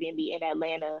have an Airbnb in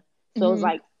Atlanta, so it was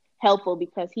like helpful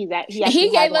because he gave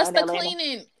us the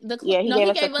cleaning.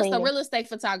 He gave us the real estate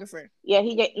photographer. Yeah,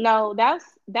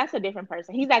 that's a different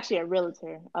person. He's actually a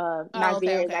realtor.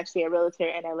 Nazir is actually a realtor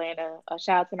in Atlanta.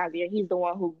 Shout out to Nazir. He's the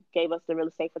one who gave us the real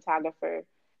estate photographer.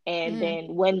 And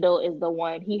then Wendell is the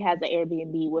one, he has an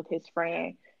Airbnb with his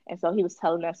friend. And so he was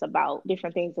telling us about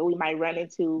different things that we might run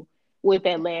into with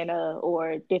Atlanta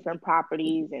or different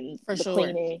properties and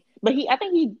cleaning. But I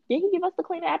think did he give us the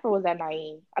cleaning app, or was that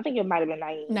Naeem? I think it might have been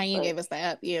Naeem. Naeem gave us the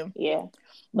app, yeah. Yeah.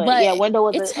 But Wendell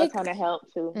was a ton of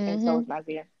help too. And so was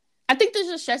Nazir. I think this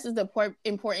just stresses the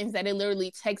importance that it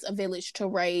literally takes a village to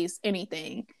raise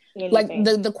anything. Like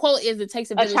the quote is, it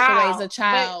takes a village to raise a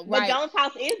child. But Jones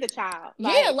House is the child.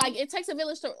 Like it takes a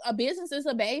village to, a business is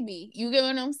a baby. You get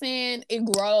what I'm saying? It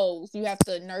grows. You have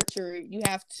to nurture it. You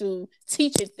have to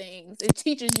teach it things. It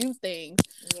teaches you things.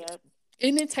 Yeah.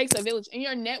 And it takes a village. And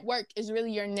your network is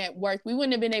really your net worth. We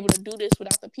wouldn't have been able to do this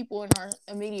without the people in our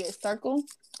immediate circle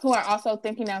who are also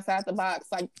thinking outside the box.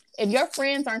 Like, if your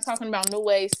friends aren't talking about new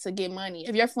ways to get money,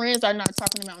 if your friends are not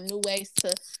talking about new ways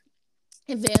to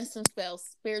advance themselves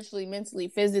spiritually, mentally,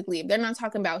 physically, if they're not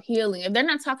talking about healing, if they're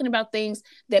not talking about things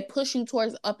that push you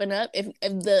towards up and up, if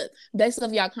the base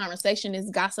of y'all conversation is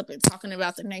gossip and talking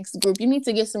about the next group, you need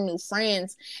to get some new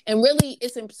friends. And really,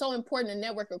 it's so important to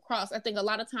network across. I think a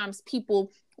lot of times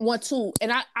people want to,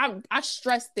 and I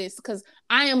stress this because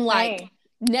I am like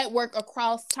network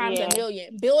across times a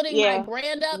million. Building my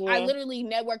brand up, I literally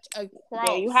networked across.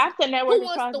 Yeah, you have to network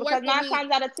across because 9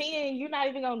 times out of 10, you're not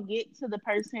even gonna get to the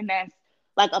person that's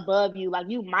like above you. Like,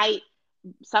 you might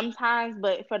sometimes,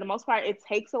 but for the most part, it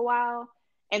takes a while.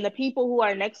 And the people who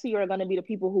are next to you are going to be the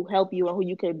people who help you and who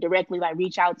you can directly like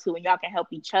reach out to, and y'all can help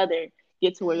each other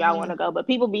get to where y'all want to go. But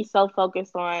people be so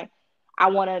focused on, I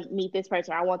want to meet this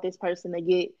person, I want this person to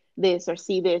get this or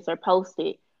see this or post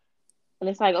it. And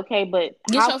it's like, okay, but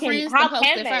how can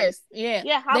they first?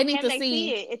 Yeah, how can they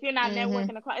see it if you're not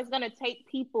networking across? It's going to take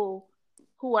people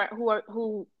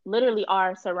who literally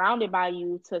are surrounded by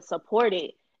you to support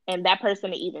it, and that person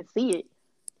to even see it.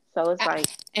 So it's like,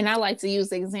 and I like to use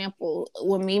the example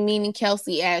with me meeting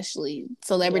Kelsey Ashley,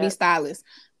 celebrity stylist.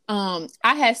 I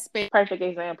had spent perfect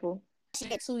example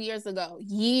 2 years ago,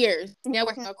 years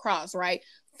networking across, right?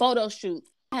 Photo shoots.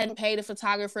 I hadn't paid a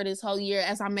photographer this whole year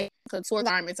as I made couture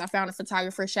garments. I found a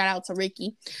photographer. Shout out to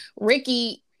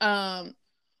Ricky,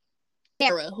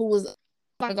 Sarah, who was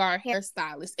our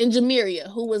hairstylist, and Jamiria,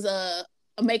 who was a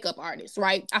makeup artist,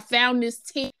 right? I found this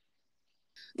team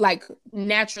like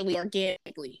naturally,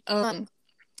 organically.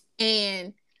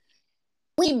 And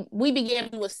we began to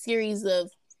do a series of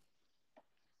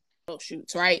photo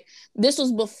shoots, right? This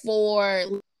was before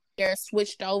Hair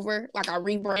switched over, like I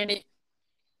rebranded.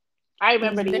 I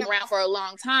remember been around for a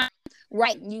long time,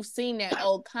 right? You've seen that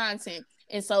old content.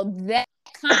 And so that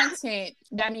content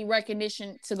got me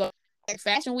recognition to go to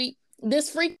Fashion Week.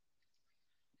 This freak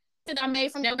that I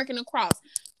made from networking across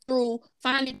through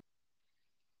finding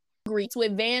to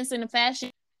advance in the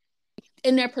fashion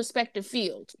in their prospective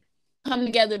field, come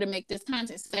together to make this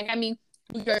content. So, like, I mean,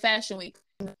 your Fashion Week,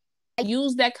 I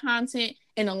used that content,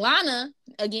 and Alana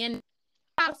again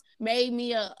made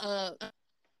me I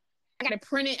got it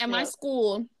printed at my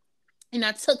school, and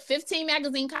I took 15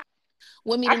 magazine copies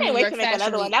with me to New York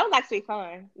Fashion Week. One. That was actually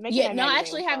fun. I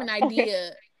actually have an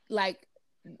idea. Like,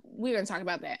 we're gonna talk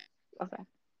about that. Okay.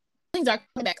 Things are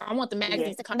coming back. I want the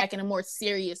magazines to come back in a more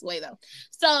serious way, though.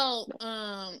 So,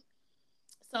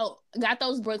 got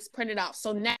those books printed off.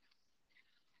 So now,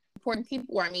 important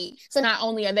people I meet. So not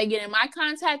only are they getting my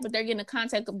contact, but they're getting the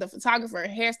contact of the photographer,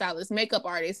 hairstylist, makeup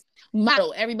artist,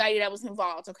 model, everybody that was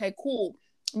involved. Okay, cool.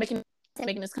 Making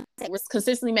this content. We're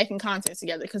consistently making content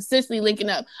together, consistently linking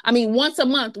up. I mean, once a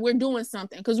month, we're doing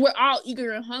something because we're all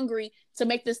eager and hungry to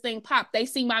make this thing pop. They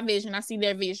see my vision. I see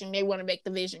their vision. They want to make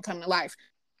the vision come to life.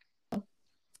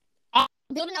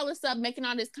 Building all this stuff, making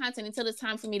all this content until it's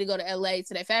time for me to go to LA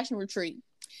to that fashion retreat.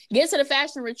 Get to the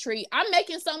fashion retreat. I'm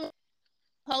making some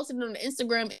posted on the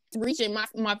Instagram. It's reaching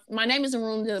my name is in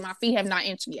room that my feet have not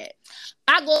entered yet.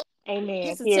 I go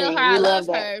to tell her I love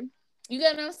her. You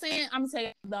get what I'm saying? I'm gonna tell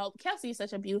you though, Kelsey is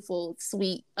such a beautiful,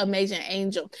 sweet, amazing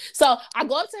angel. So I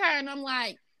go up to her and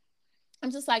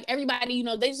I'm just like, everybody, you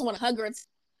know, they just want to hug her.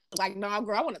 Like, no,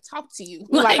 girl, I want to talk to you.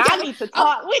 Like, I need to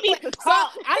talk. We need to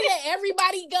talk. So I let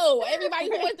everybody go. Everybody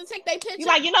who wants to take their picture. You're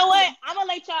like, you know what? I'm gonna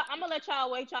let y'all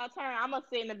wait y'all turn. I'm gonna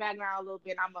sit in the background a little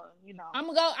bit. I'm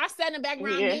gonna go. I sat in the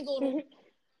background, mingled.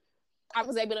 I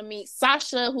was able to meet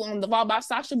Sasha, who owned the Vol by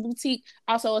Sasha boutique.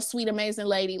 Also a sweet, amazing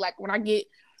lady. Like, when I get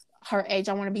her age,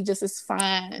 I want to be just as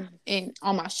fine and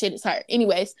all my shit as her.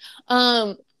 Anyways,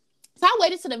 so I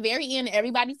waited to the very end.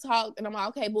 Everybody talked, and I'm like,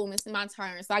 okay, boom, it's my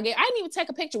turn. So I didn't even take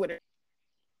a picture with her.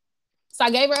 So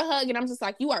I gave her a hug, and I'm just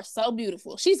like, you are so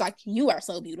beautiful. She's like, you are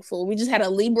so beautiful. We just had a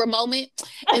Libra moment.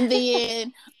 And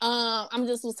then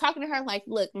was talking to her like,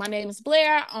 look, my name is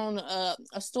Blair. I own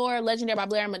a store, Legendary by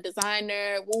Blair. I'm a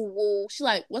designer. Woo woo. She's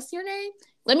like, what's your name?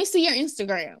 Let me see your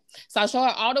Instagram. So I show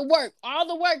her all the work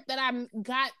that I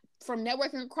got from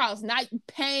networking across, not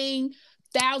paying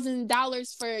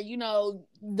 $1,000 for, you know,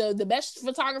 the best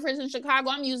photographers in Chicago.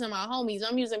 I'm using my homies.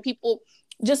 I'm using people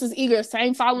just as eager,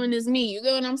 same following as me. You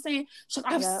get what I'm saying? So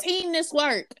I've seen this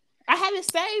work. I have it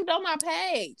saved on my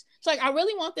page. She's like, I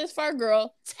really want this fur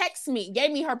girl. Text me.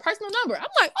 Gave me her personal number. I'm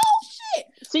like, oh shit.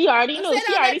 She already knew.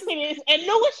 She already seen it and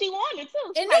knew what she wanted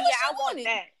too. She's like, I want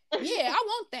that. Yeah, I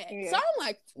want that. So I'm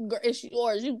like, girl, it's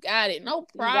yours. You got it. No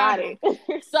problem. You got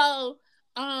it. So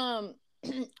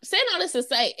saying all this to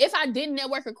say, if I didn't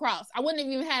network across, I wouldn't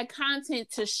have even had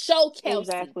content to show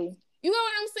Kelsey. Exactly. You know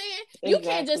what I'm saying? You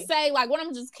can't just say, like, what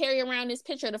I'm just carry around this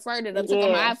picture of the fur that I took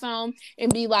on my iPhone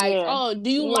and be like, oh, do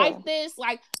you like this?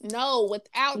 Like, no,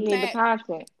 without you need the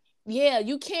content. Yeah,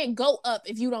 you can't go up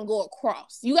if you don't go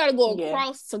across. You got to go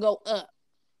across to go up.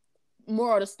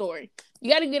 Moral of the story.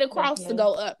 You got to get across to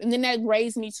go up. And then that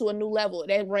raised me to a new level.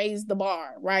 That raised the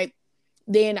bar, right?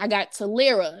 Then I got to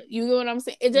Lyra. You know what I'm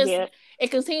saying? It just it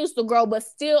continues to grow, but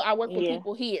still I work with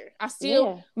people here. I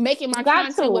still making my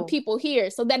content with people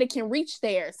here so that it can reach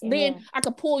there. So then I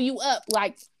could pull you up.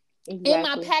 Like in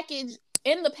my package,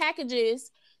 in the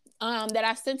packages that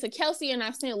I sent to Kelsey and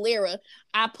I sent Lyra,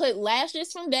 I put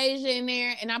lashes from Deja in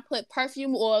there and I put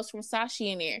perfume oils from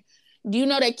Sashi in there. Do you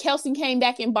know that Kelsey came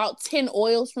back and bought 10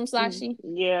 oils from Sashi?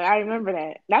 Yeah, I remember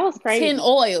that. That was crazy. 10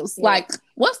 oils. Yeah. Like,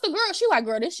 what's the girl? She like,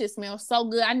 girl, this shit smells so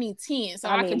good. I need 10 so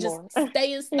I could just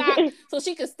stay in stock. So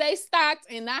she could stay stocked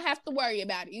and not have to worry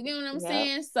about it. You know what I'm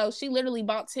saying? So she literally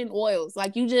bought 10 oils.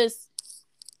 Like, you just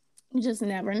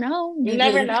never know. You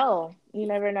never know. You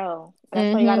never know.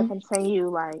 That's why you got to continue,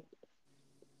 like,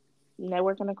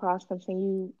 networking across,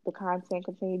 continue the content,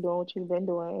 continue doing what you've been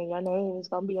doing. And your name is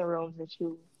going to be in rooms that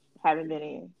you haven't been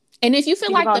in. And if you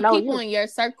feel like the people in your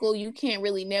circle you can't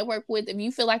really network with, if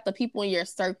you feel like the people in your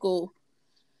circle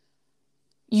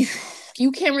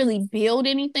you can't really build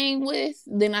anything with,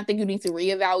 then I think you need to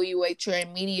reevaluate your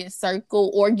immediate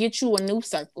circle or get you a new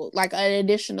circle, like an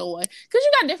additional one. Because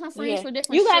you got different friends for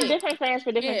different You got different friends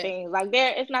for different things. Like,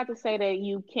 it's not to say that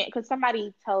you can't, because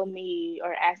somebody told me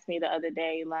or asked me the other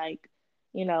day, like,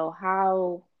 you know,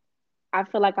 how I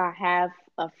feel like I have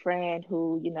a friend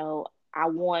who, you know, I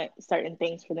want certain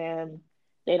things for them.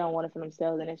 They don't want it for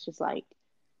themselves. And it's just like,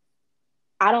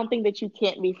 I don't think that you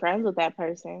can't be friends with that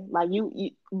person. Like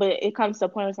but it comes to a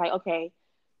point where it's like, okay,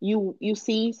 you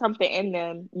see something in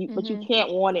them, but you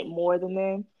can't want it more than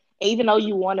them. Even though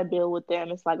you want to build with them,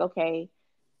 it's like, okay,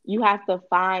 you have to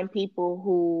find people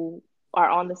who are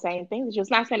on the same thing. It's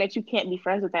just not saying that you can't be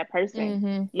friends with that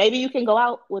person. Maybe you can go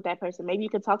out with that person. Maybe you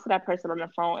can talk to that person on the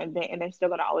phone and they're still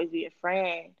going to always be a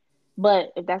friend.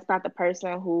 But if that's not the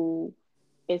person who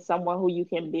is someone who you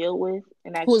can build with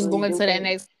and actually who's going to that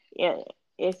next,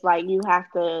 it's like you have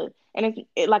to, and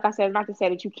like I said, not to say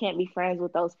that you can't be friends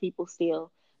with those people still,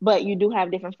 but you do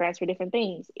have different friends for different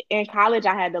things. In college,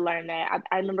 I had to learn that.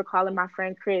 I remember calling my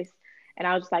friend Chris, and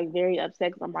I was just like very upset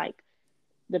because I'm like,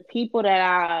 the people that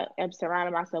I am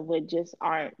surrounding myself with just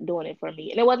aren't doing it for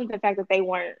me. And it wasn't the fact that they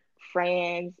weren't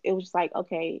friends. It was just like,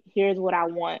 okay, here's what I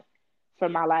want for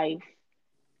my life.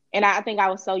 And I think I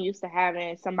was so used to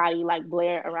having somebody like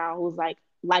Blair around who's like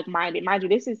like-minded. Mind you,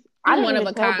 this is I didn't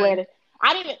even tell Blair that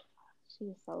I didn't even. She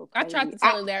was so crazy. I tried to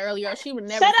tell her that earlier. She would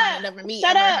never find another me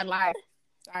ever in her life.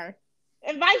 Sorry.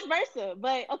 And vice versa.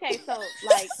 But okay, so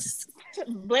like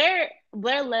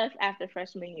Blair left after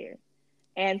freshman year.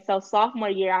 And so sophomore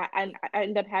year, I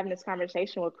ended up having this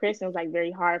conversation with Chris, and it was like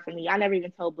very hard for me. I never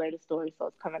even told Blair the story, so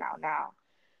it's coming out now.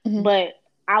 But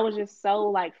I was just so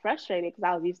like frustrated because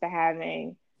I was used to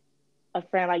having a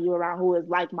friend like you around who is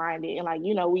like-minded, and like,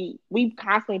 you know, we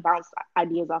constantly bounce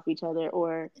ideas off each other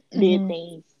or did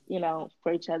things, you know,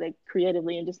 for each other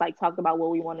creatively, and just like talked about what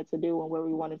we wanted to do and where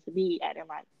we wanted to be at in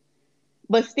life,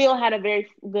 but still had a very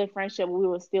good friendship where we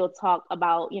would still talk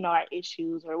about, you know, our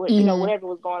issues or what, you know, whatever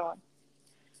was going on.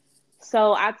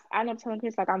 So I ended up telling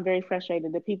Chris, like, I'm very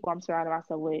frustrated. The people I'm surrounding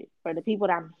myself with, or the people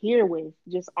that I'm here with,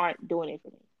 just aren't doing it for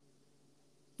me.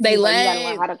 They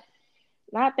lame.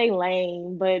 Not they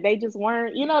lame, but they just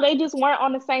weren't, you know, they just weren't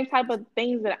on the same type of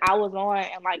things that I was on,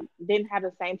 and like didn't have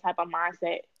the same type of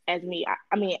mindset as me.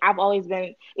 I mean, I've always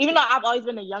been, even though I've always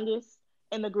been the youngest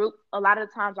in the group, a lot of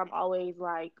the times I'm always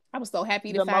like, I was so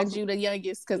happy to find you the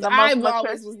youngest because I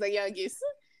always was the youngest.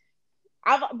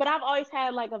 I've always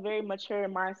had like a very mature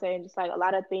mindset, and just like a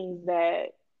lot of things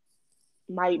that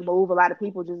might move a lot of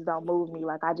people just don't move me.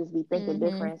 Like I just be thinking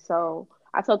different. So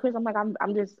I told Chris, I'm like,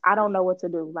 I don't know what to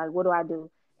do. Like, what do I do?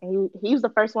 And he was the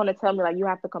first one to tell me, like, you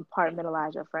have to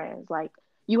compartmentalize your friends. Like,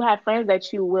 you have friends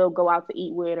that you will go out to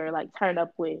eat with or like turn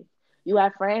up with. You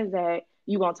have friends that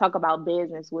you're gonna talk about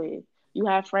business with. You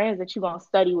have friends that you're gonna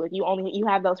study with. You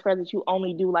have those friends that you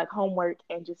only do like homework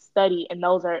and just study, and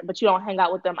but you don't hang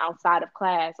out with them outside of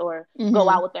class or go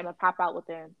out with them and pop out with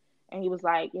them. And he was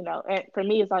like, you know, and for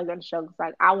me, it's always been a struggle. It's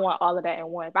like, I want all of that in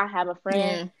one. If I have a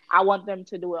friend, I want them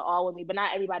to do it all with me, but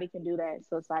not everybody can do that.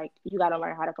 So it's like, you got to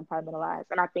learn how to compartmentalize.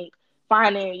 And I think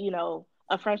finding, you know,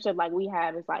 a friendship like we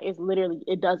have is like, it's literally,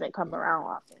 it doesn't come around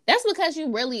often. That's because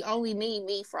you really only need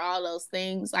me for all those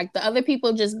things. Like the other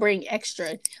people just bring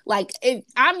extra. Like if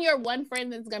I'm your one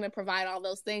friend that's going to provide all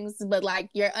those things, but like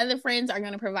your other friends are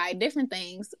going to provide different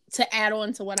things to add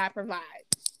on to what I provide.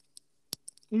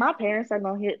 My parents are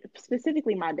going to hear,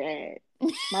 specifically my dad.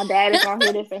 My dad is going to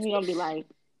hear this and he's going to be like,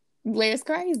 Blair's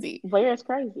crazy. Blair's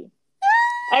crazy.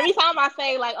 Every time I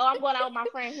say, like, oh, I'm going out with my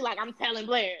friend, he's like, I'm telling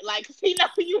Blair. Like, he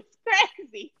knows you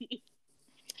crazy.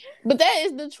 But that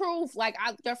is the truth. Like,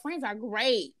 their friends are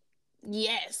great.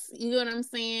 Yes. You know what I'm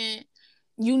saying?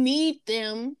 You need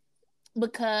them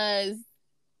because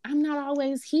I'm not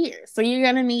always here. So you're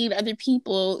going to need other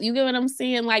people. You get what I'm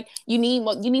saying? Like, you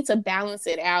need to balance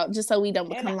it out just so we don't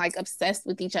become, like, obsessed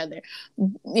with each other.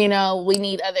 You know, we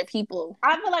need other people.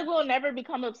 I feel like we'll never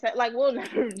become obsessed. Like, we'll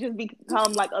never just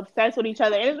become, like, obsessed with each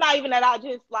other. And it's not even that I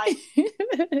just, like...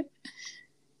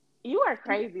 You are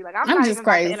crazy. Like, I'm not just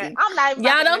crazy. I'm not even.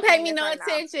 Y'all don't pay me no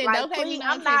attention. Like, don't pay me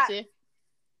no attention.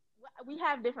 We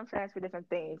have different friends for different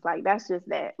things. Like, that's just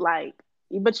that. Like,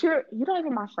 but you're not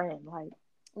even my friend. Like,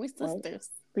 we sisters.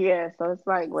 Like, yeah, so it's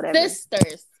like whatever.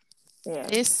 Sisters. Yeah.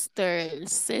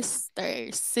 Sisters.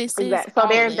 Exactly. So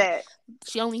there's that.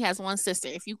 She only has one sister.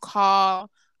 If you call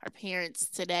her parents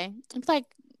today, it's like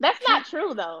that's not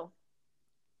true though.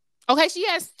 Okay, she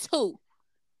has two.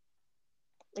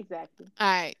 Exactly. All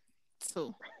right.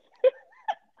 Two.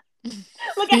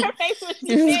 Look at her face when she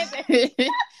said that.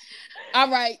 All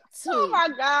right, two. Oh my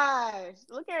gosh.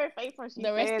 Look at her face when she said that.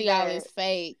 The rest of y'all is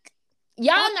fake.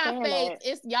 Y'all not fake.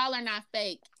 It's y'all are not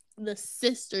fake. The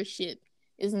sistership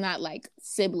is not like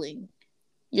sibling.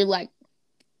 You're like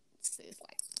sis,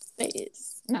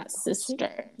 not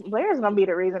sister. Blair's gonna be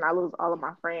the reason I lose all of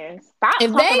my friends. Stop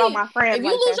talking about my friends. If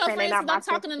you lose your friends and I'm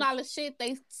talking and all the shit,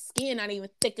 they skin not even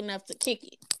thick enough to kick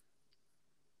it.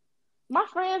 My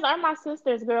friends are my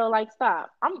sisters, girl. Like,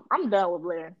 stop. I'm done with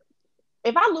Blair.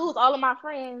 If I lose all of my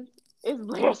friends, it's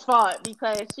Blair's fault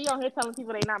because she on here telling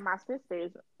people they not my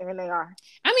sisters, and they are.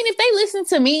 I mean, if they listen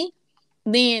to me,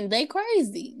 then they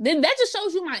crazy. Then that just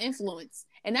shows you my influence,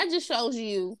 and that just shows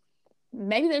you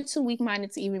maybe they're too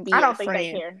weak-minded to even be. I don't think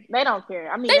they care. They don't care.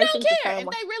 I mean, they don't care. If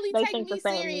they really take me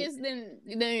serious,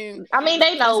 then I mean,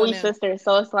 they know we sisters,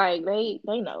 so it's like they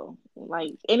know.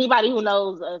 Like anybody who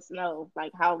knows us know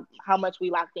like how much we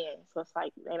locked in. So it's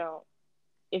like they don't.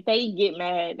 If they get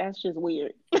mad, that's just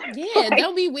weird. Yeah, like,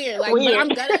 don't be weird. Like,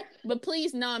 weird. But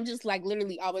please know I'm just like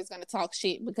literally always gonna talk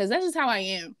shit because that's just how I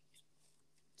am.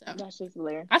 So, that's just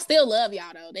weird. I still love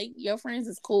y'all though. Your friends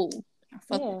is cool. I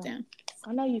fuck with them.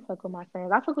 I know you fuck with my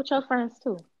friends. I fuck with your friends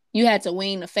too. You had to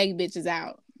wean the fake bitches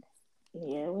out.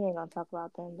 Yeah, we ain't gonna talk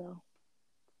about them though.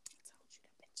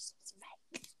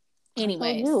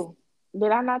 Anyways.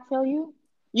 Did I not tell you?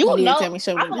 You know, tell me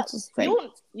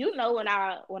you know when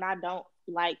I don't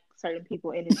like certain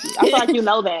people energy. I feel like you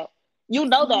know that. You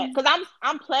know that because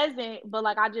I'm pleasant, but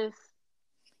like I just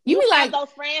you have those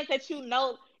friends that you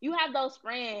know. You have those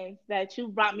friends that you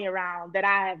brought me around that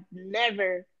I have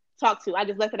never talked to. I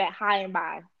just left it at high and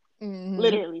by,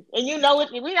 literally. And you know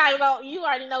what? We not even going. You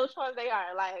already know which ones they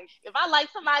are. Like if I like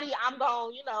somebody, I'm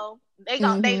going. You know, they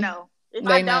know. If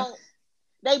I don't,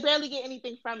 they barely get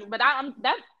anything from me. But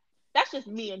that's just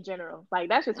me in general. Like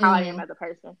that's just how I am as a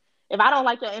person. If I don't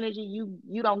like your energy,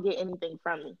 you don't get anything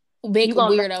from me. Big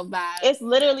weirdo vibes. It's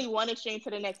literally one extreme to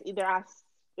the next. Either I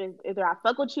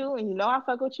fuck with you and you know I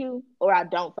fuck with you, or I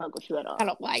don't fuck with you at all. I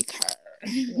don't like her.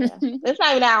 Yeah. It's not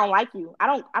even that I don't like you. I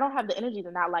don't have the energy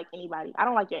to not like anybody. I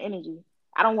don't like your energy.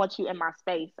 I don't want you in my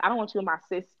space. I don't want you in my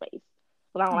sis space.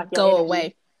 But I don't like your energy. Go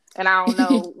away. And I don't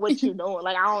know what you're doing.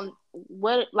 Like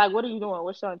what are you doing?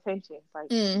 What's your intentions? Like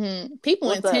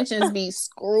people intentions be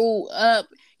screwed up.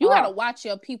 You gotta watch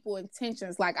your people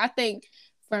intentions. Like I think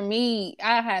for me,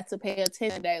 I had to pay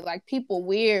attention today. Like people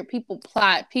weird, people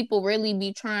plot, people really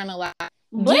be trying to like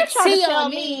Blair tried to tell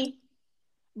me.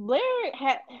 Blair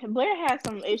had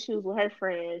some issues with her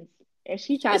friends, and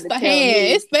she tried to tell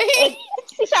me. It's the hand.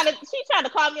 She tried to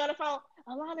call me on the phone.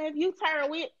 Alana, if you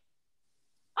turn weird,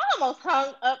 I almost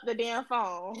hung up the damn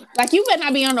phone. Like you better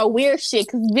not be on no weird shit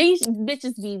because these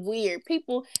bitches be weird.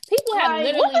 People have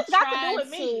like,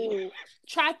 literally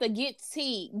tried to get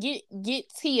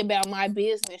tea about my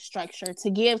business structure to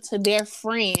give to their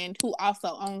friend who also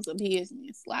owns a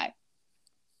business. Like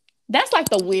that's like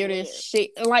the weirdest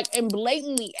shit. Like and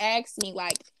blatantly ask me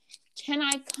like, can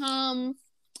I come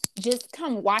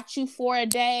watch you for a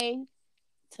day?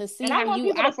 To see and how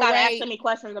you operate. Start asking me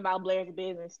questions about Blair's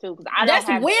business too, because that's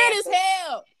weird as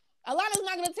hell. Alana's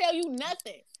not gonna tell you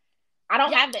nothing. I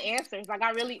don't have the answers. Like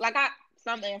I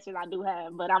some answers I do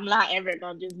have, but I'm not ever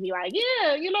gonna just be like,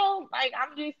 yeah, you know, like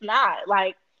I'm just not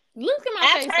like. Look at my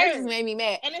face. That just made me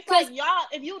mad. And it's like, y'all,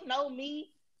 if you know me,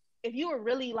 if you were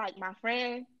really like my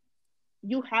friend,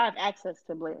 you have access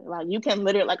to Blair. Like you can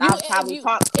literally, like I'll probably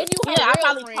talk. If you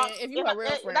a real friend, if you a real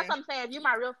friend, that's what I'm saying. If you're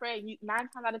my real friend, 9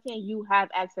 times out of 10, you have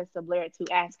access to Blair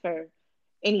to ask her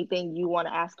anything you want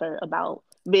to ask her about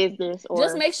business or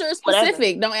just make sure it's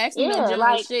specific. Whatever. Don't ask me no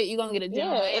general shit. You're gonna get a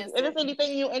general answer. If it's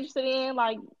anything you're interested in,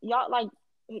 like y'all, like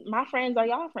my friends are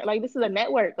y'all friends. Like this is a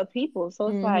network of people, so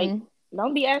it's like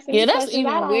don't be asking me questions.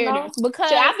 Even I don't weirder know.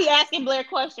 because I be asking Blair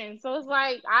questions, so it's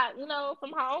like I,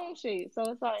 from my own shit. So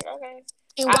it's like okay.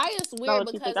 And why it's weird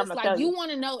because it's like you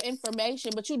want to know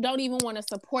information, but you don't even want to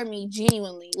support me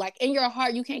genuinely. Like in your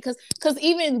heart, you can't because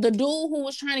even the dude who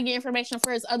was trying to get information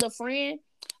for his other friend,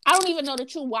 I don't even know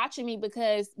that you're watching me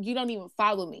because you don't even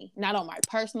follow me. Not on my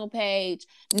personal page,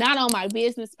 not on my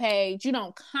business page. You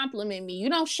don't compliment me. You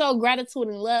don't show gratitude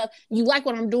and love. You like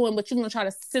what I'm doing, but you're going to try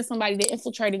to send somebody to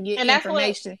infiltrate and get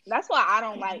information. That's why I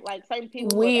don't like certain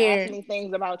people would ask me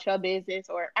things about your business.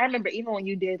 Or I remember even when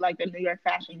you did like the New York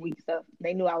Fashion Week stuff,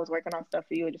 they knew I was working on stuff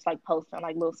for you, just like posting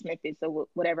like little snippets of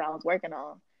whatever I was working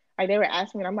on. Like they were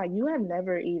asking me, and I'm like, you have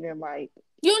never even like.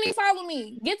 You don't even follow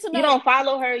me. Get to know. You don't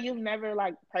follow her. You've never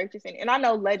like purchased it. And I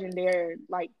know Legendary,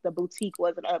 like the boutique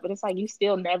wasn't up, but it's like you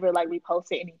still never like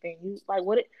reposted anything. You like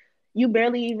what? You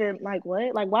barely even like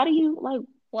what? Like why do you like?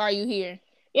 Why are you here?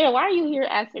 Yeah, why are you here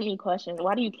asking me questions?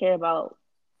 Why do you care about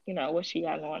what she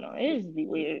got going on? It just be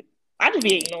weird. I just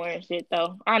be ignoring shit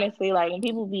though. Honestly, like when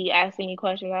people be asking me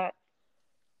questions, I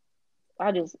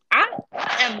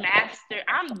am master.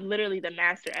 I'm literally the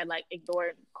master at like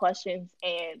ignoring questions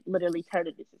and literally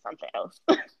turning it to something else.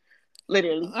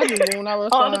 Literally, I just do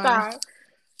all the time.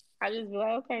 I just be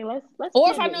like, okay, let's. Or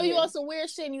if I know you on some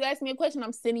weird shit and you ask me a question,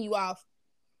 I'm sending you off.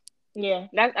 Yeah,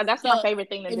 that's my favorite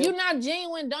thing to do. If you're not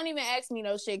genuine, don't even ask me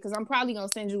no shit because I'm probably gonna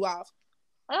send you off.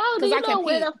 Oh, do you know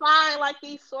where to find like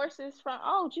these sources from?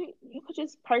 Oh, you could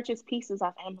just purchase pieces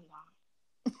off Amazon.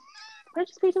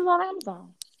 Purchase pieces on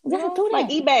Amazon. Do that. Like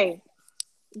eBay.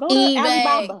 Go to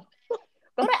Alibaba.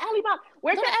 Go to Alibaba.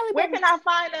 Where can I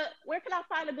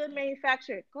find a good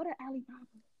manufacturer? Go to Alibaba.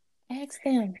 Ask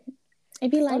them.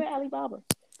 It'd be like go to Alibaba.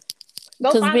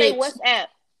 Go find their WhatsApp.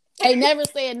 They never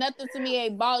said nothing to me.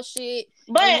 Ain't bought shit.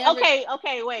 But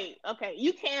wait.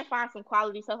 You can find some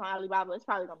quality stuff on Alibaba. It's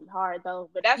probably gonna be hard though.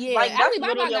 But that's that's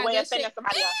literally a way of sending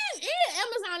somebody else. And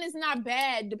Amazon is not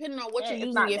bad depending on what you're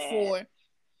using it for.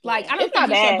 Like, I don't think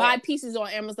you should buy pieces on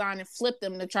Amazon and flip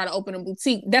them to try to open a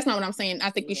boutique. That's not what I'm saying.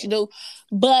 I think you should do.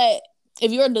 But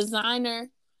if you're a designer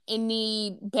and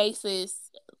need basis,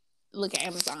 look at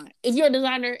Amazon. If you're a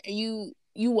designer, you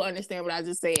will understand what I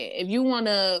just said. If you want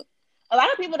to... A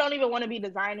lot of people don't even want to be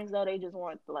designers, though. They just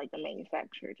want, the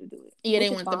manufacturer to do it. Yeah, they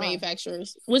want the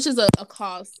manufacturers, which is a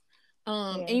cost.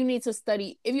 And you need to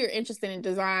study... If you're interested in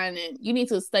design, and you need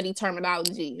to study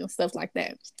terminology and stuff like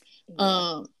that.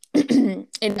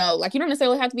 And you don't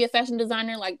necessarily have to be a fashion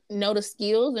designer, know the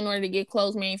skills in order to get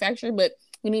clothes manufactured, but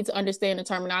you need to understand the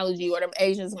terminology or them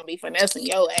Asians gonna be finessing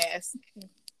your ass.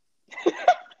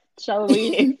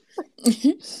 They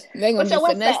gonna be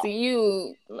finessing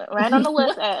you right on the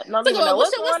WhatsApp. Don't even know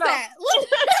what's going on.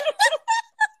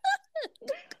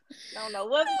 Don't know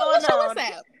what's going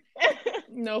on.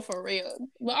 No, for real.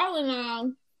 But all in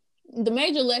all, the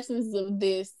major lessons of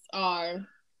this are...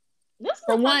 This is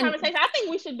a fun conversation. I think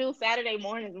we should do Saturday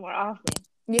mornings more often.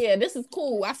 Yeah, this is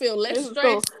cool. I feel less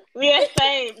stressed. Cool. Yeah,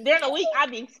 same. During the week, I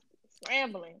be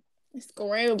scrambling.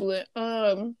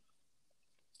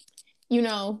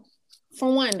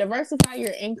 For one, diversify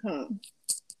your income.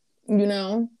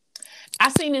 I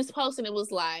seen this post and it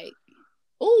was like,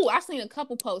 I seen a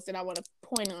couple posts that I want to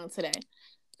point on today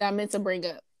that I meant to bring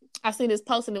up. I seen this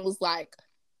post and it was like,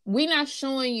 we not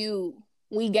showing you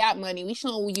we got money. We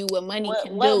showing you what money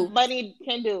can do. What money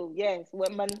can do. Yes,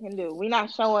 what money can do. We not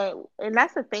showing, and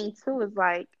that's the thing too, is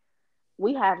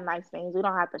we have nice things. We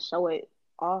don't have to show it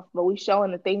off, but we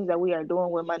showing the things that we are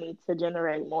doing with money to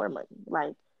generate more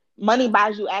money. Money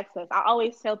buys you access. I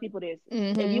always tell people this.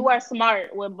 Mm-hmm. If you are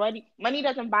smart, with money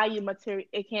doesn't buy you material.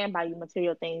 It can buy you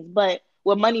material things, but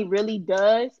what money really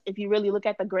does, if you really look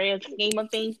at the grand scheme of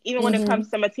things, even when it comes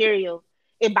to material,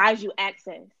 it buys you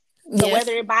access. So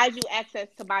whether it buys you access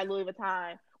to buy Louis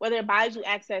Vuitton, whether it buys you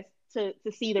access to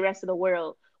see the rest of the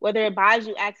world, whether it buys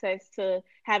you access to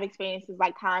have experiences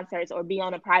like concerts or be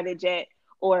on a private jet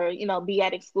or, be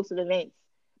at exclusive events,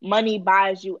 money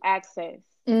buys you access.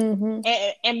 Mm-hmm.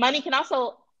 And money can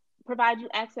also provide you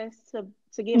access to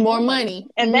get more money.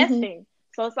 Investing. Mm-hmm.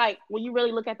 So it's when you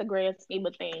really look at the grand scheme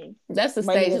of things. That's the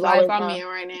stage of life I'm in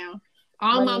right now.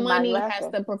 All my money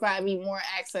has to provide me more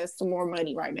access to more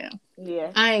money right now.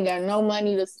 Yeah. I ain't got no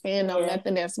money to spend on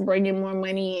nothing that's bringing more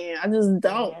money in. I just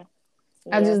don't. Yeah.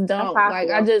 I just don't. Like,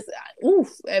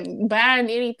 buying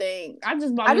anything. I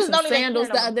just bought me some sandals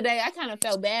the other day. I kind of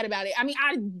felt bad about it. I mean,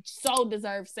 I so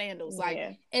deserve sandals.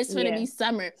 Like, it's gonna be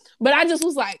summer. But I just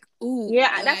was like, ooh.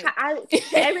 Yeah, like, that's how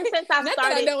ever since I started. Not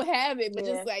that I don't have it, but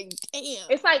just like, damn.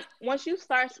 It's like, once you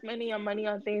start spending your money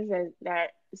on things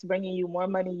that is bringing you more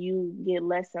money, you get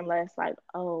less and less like,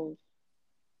 oh,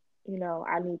 you know,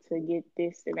 I need to get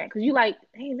this and that. Because you like,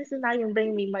 hey, this is not even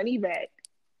bringing me money back.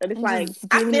 But it's like,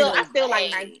 I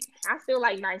still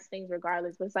like nice things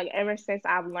regardless. But it's like, ever since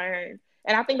I've learned,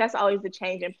 and I think that's always the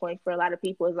changing point for a lot of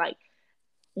people, is like,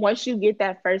 once you get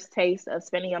that first taste of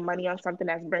spending your money on something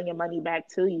that's bringing money back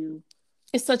to you,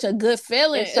 it's such a good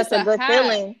feeling. It's such a good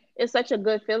feeling. It's such a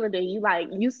good feeling that you like,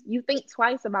 you think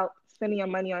twice about spending your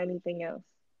money on anything else.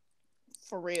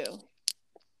 For real.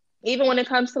 Even when it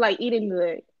comes to like eating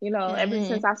good, you know, ever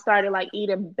since I started like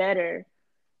eating better,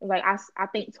 like I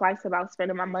think twice about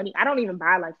spending my money. I don't even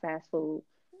buy like fast food.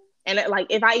 And like,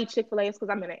 if I eat Chick-fil-A, it's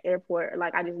because I'm in an airport.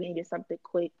 Like, I just needed something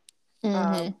quick.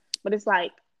 But it's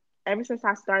like, ever since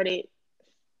I started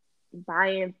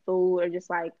buying food, or just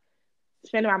like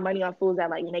spending my money on foods that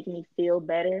like make me feel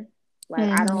better, like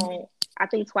I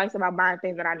think twice about buying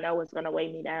things that I know is gonna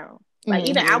weigh me down. Like,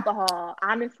 even alcohol.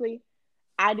 Honestly,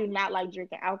 I do not like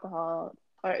drinking alcohol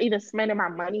or even spending my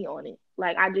money on it.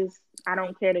 Like, I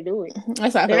don't care to do it.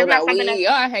 That's how I feel about weed.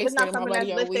 I hate spending my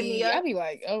money on weed. I be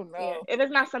like, oh no. Yeah. If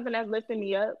it's not something that's lifting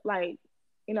me up, like,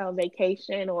 you know,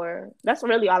 vacation, or that's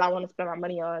really all I want to spend my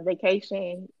money on.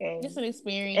 Vacation and just an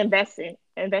experience.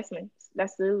 Investments.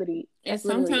 That's literally. And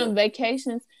sometimes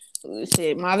vacations.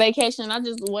 Shit, my vacation I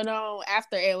just went on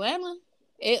after Atlanta.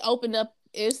 It opened up.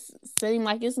 It seemed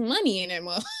like it's money in that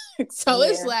month. So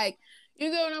it's like. You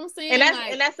get what I'm saying?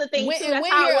 And that's the thing too. That's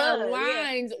how you're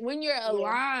aligned, when you're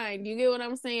aligned, you get what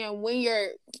I'm saying? When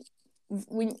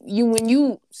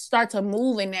you start to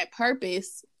move in that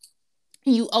purpose,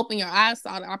 you open your eyes to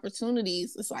all the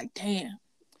opportunities. It's like, damn.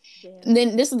 And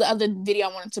then this is the other video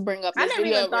I wanted to bring up. I never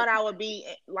even thought I would be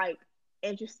like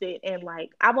interested in, like,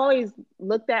 I've always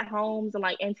looked at homes and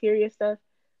like interior stuff,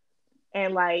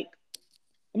 and like,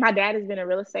 my dad has been in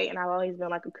real estate, and I've always been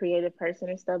like a creative person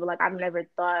and stuff, but like, I've never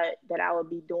thought that I would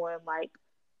be doing like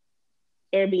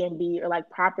Airbnb or like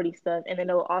property stuff. And then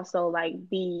it'll also like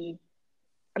be,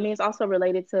 I mean, it's also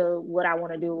related to what I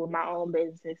want to do with my own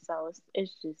business. So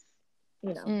it's just,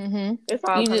 you know, it's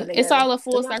all coming together. It's all a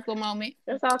full circle moment.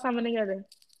 It's all coming together.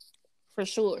 For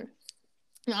sure.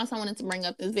 And also, I wanted to bring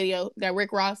up this video that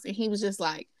Rick Ross, and he was just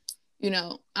like, you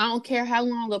know, I don't care how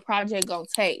long a project gonna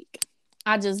take.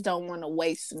 I just don't want to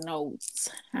waste no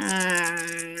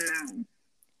time.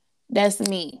 That's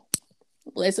me.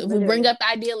 If we bring up the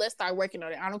idea, let's start working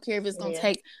on it. I don't care if it's going to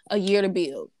take a year to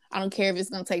build. I don't care if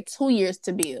it's going to take 2 years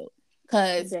to build.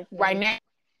 Because right now,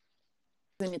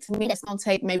 to me, that's going to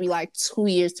take maybe like 2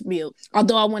 years to build.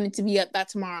 Although I want it to be up by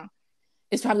tomorrow.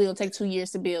 It's probably going to take 2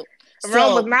 years to build.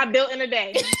 Rome was not built in a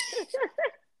day. It's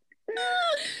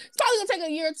probably going to take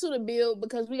a year or two to build,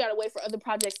 because we got to wait for other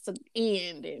projects to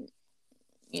end. And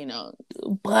you know,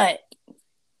 but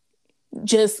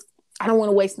just, I don't want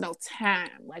to waste no time.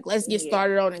 Like, let's get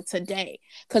started on it today.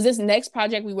 Because this next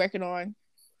project we're working on,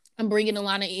 I'm bringing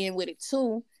Alana in with it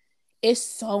too. It's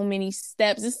so many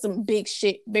steps. It's some big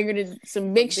shit, bigger than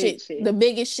some big shit. The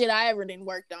biggest shit I ever done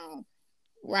worked on,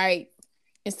 right?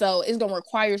 And so it's going to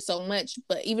require so much.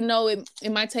 But even though it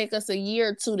might take us a year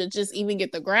or two to just even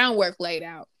get the groundwork laid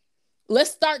out,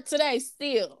 let's start today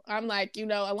still. I'm like, you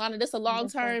know, Alana, this is a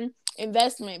long-term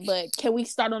investment, but can we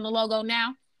start on the logo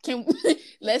now?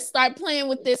 Let's start playing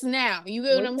with this now. You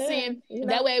get what I'm saying? You know,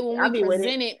 that way when we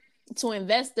present it to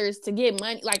investors to get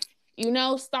money, like, you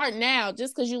know, start now.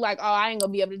 Just because you like, oh, I ain't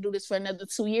gonna be able to do this for another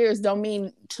 2 years, don't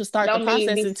mean to start the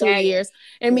process in 2 years.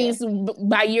 It means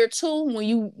by year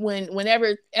 2,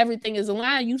 whenever everything is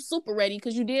aligned, you super ready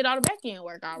because you did all the back end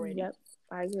work already. Yep,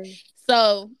 I agree.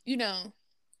 So, you know,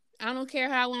 I don't care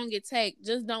how long it takes.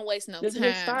 Just don't waste no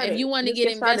time. If you want to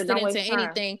get invested into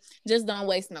anything, just don't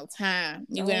waste no time.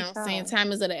 You get what I'm saying?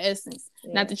 Time is of the essence.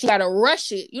 Yeah. Not that you got to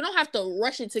rush it. You don't have to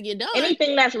rush it to get done.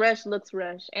 Anything that's rushed looks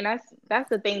rushed. And that's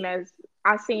the thing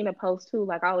I've seen a post too.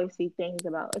 Like, I always see things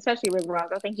about, especially Rick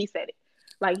Ross. I think he said it.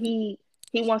 Like, he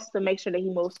wants to make sure that he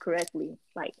moves correctly.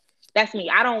 Like, that's me.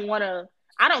 I don't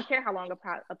care how long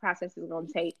a process is going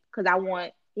to take, because I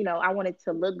want it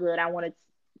to look good. I want it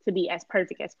to be as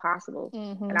perfect as possible.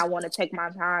 And I want to take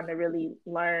my time to really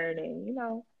learn, and, you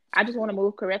know, I just want to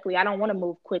move correctly. I don't want to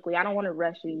move quickly. I don't want to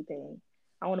rush anything.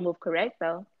 I want to move correct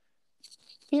though.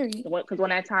 Period. Because when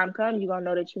that time comes, you're gonna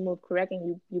know that you move correct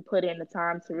and you put in the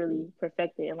time to really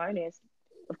perfect it and learn it.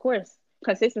 Of course,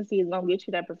 consistency is gonna get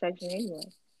you that perfection anyway.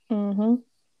 Mm-hmm.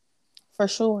 For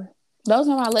sure. Those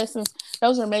are my lessons.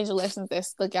 Those are major lessons that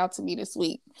stuck out to me this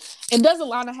week. And does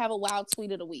Alana have a wild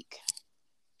tweet of the week?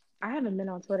 I haven't been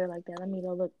on Twitter like that. Let me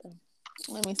go look though.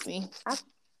 Let me see.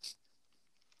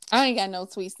 I ain't got no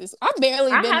tweets I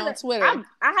barely been on Twitter. I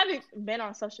haven't been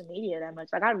on social media that much.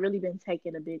 Like, I've really been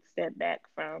taking a big step back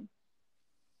from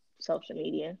social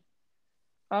media.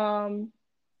 No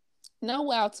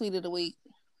wild tweet of the week.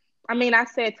 I mean, I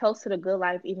said toast to the good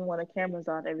life even when the camera's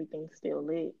off, everything's still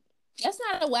lit. That's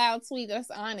not a wild tweet. That's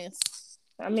honest.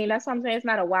 I mean, that's what I'm saying. It's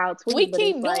not a wild tweet. We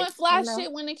keep doing fly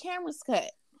shit when the camera's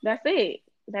cut. That's it.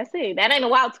 That ain't a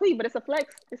wild tweet, but it's a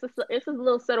flex. It's a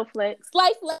little subtle flex.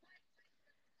 Slight flex.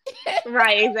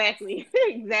 Right,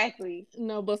 exactly.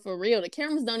 No, but for real, the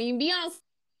cameras don't even be on.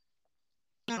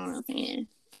 I don't know, man.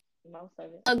 Most of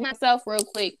it. Myself, real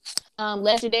quick.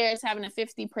 Legendary is having a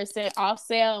 50% off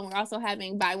sale, and we're also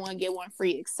having buy one get one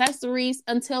free accessories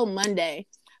until Monday.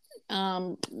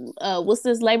 What's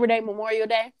this? Labor Day, Memorial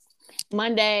Day.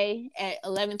 Monday at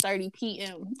 11:30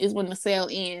 p.m. is when the sale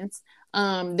ends.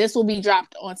 This will be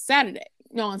dropped on Sunday.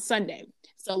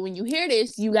 So when you hear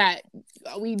this,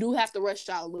 we do have to rush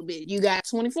y'all a little bit. You got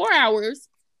 24 hours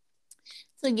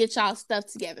to get y'all stuff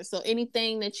together. So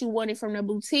anything that you wanted from the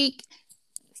boutique,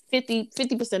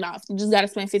 50% off. You just got to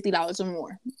spend $50 or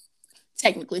more,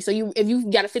 technically. So if you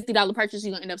got a $50 purchase,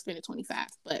 you're gonna end up spending $25.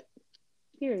 But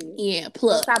period. Yeah,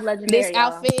 plus this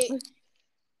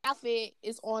outfit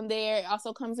is on there. It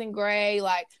also comes in gray.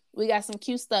 Like, we got some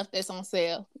cute stuff that's on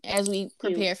sale as we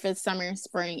prepare for summer and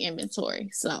spring inventory.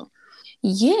 So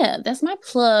yeah, that's my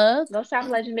plug. Go shop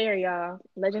Legendary, y'all.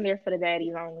 Legendary for the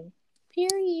baddies only.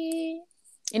 Period.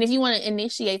 And if you want to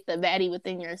initiate the baddie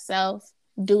within yourself,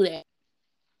 do that.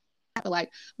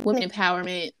 Like women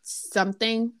empowerment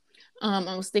something.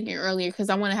 I was thinking earlier because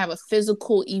I want to have a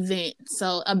physical event.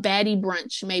 So a baddie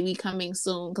brunch may be coming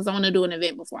soon because I want to do an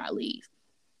event before I leave.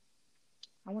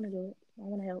 I want to do it. I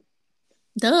want to help.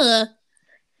 Duh.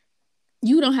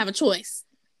 You don't have a choice.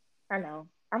 I know.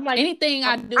 I'm like, anything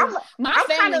I do, my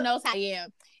family knows how I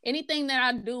am. Anything that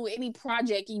I do, any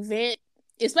project, event,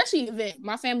 especially event,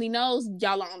 my family knows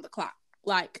y'all are on the clock.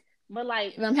 Like, but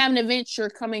like, if I'm having an event, you're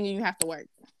coming and you have to work.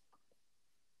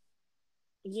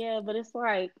 Yeah, but it's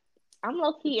like, I'm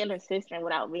low-key an assistant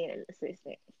without being an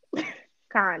assistant.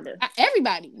 Kinda.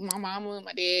 Everybody. My mama,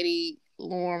 my daddy,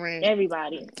 Lauren.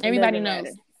 Everybody knows.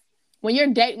 Matter. When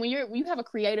you have a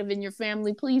creative in your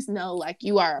family, please know, like,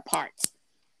 you are a part.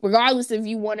 Regardless if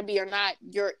you want to be or not,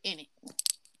 you're in it.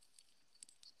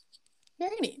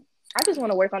 You're in it. I just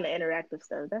want to work on the interactive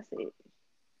stuff. That's it.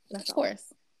 Of course.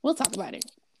 We'll talk about it.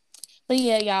 But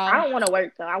yeah, y'all. I don't want to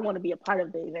work, though. I want to be a part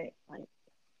of the event. Like,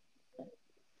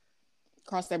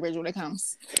 cross that bridge when it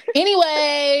comes.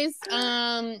 Anyways,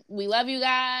 we love you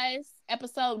guys.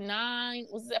 Episode 9.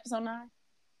 Was this episode 9?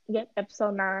 Yep,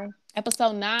 episode 9.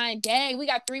 Episode 9. Dang, we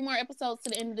got 3 more episodes to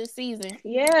the end of this season.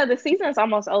 Yeah, the season's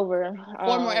almost over.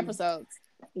 4 more episodes.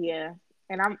 Yeah,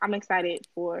 and I'm excited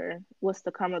for what's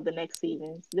to come of the next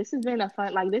season. This has been a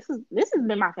fun. Like, this has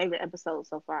been my favorite episode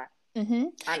so far. Mm-hmm.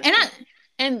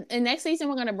 And next season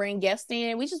we're gonna bring guests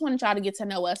in. We just want y'all to get to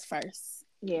know us first.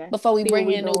 Yeah. Before we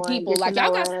bring in new people, like,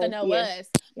 y'all got to know us.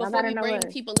 Before we bring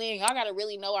people in, y'all got to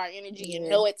really know our energy and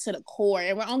know it to the core.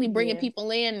 And we're only bringing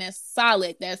people in that's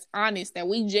solid, that's honest, that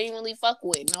we genuinely fuck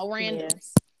with. No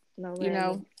randoms. No randoms. You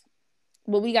know.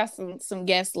 But we got some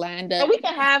guests lined up. And we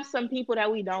can have some people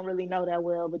that we don't really know that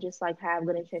well, but just like have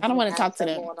good intentions. I don't want to talk to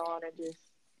them. Going on and just.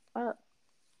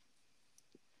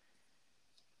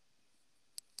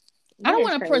 I don't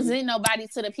want to present nobody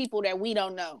to the people that we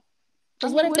don't know.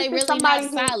 Because what if they really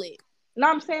not solid? No,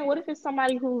 I'm saying, what if it's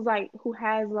somebody who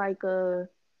has like a,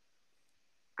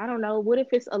 I don't know, what if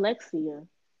it's Alexia,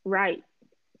 right?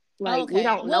 Like, we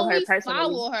don't know her personally.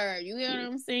 Follow her, you get what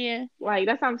I'm saying? Like,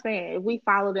 that's what I'm saying. If we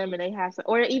follow them and they have some,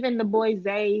 or even the boy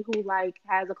Zay, who like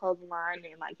has a clothing line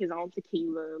and like his own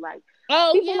tequila, like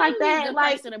people like that,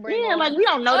 like like we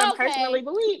don't know them personally,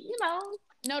 but we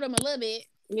know them a little bit.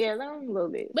 Yeah, a little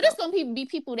bit. But it's gonna be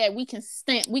people that we can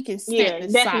stamp. Yeah,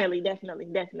 definitely.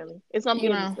 It's gonna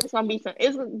be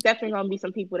it's definitely gonna be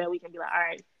some people that we can be like, all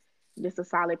right, this is a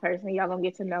solid person. Y'all gonna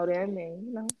get to know them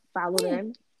and follow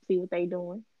them, see what they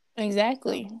doing.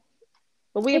 Exactly.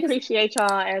 But we appreciate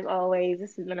y'all as always.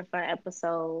 This has been a fun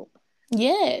episode.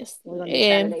 Yes. We're gonna do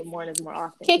Saturday mornings more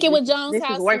often. Kick it with Jones. This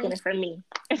is working for me.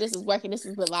 This is working. This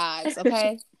is the vibes.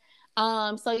 Okay.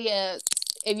 So yeah.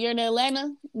 if you're in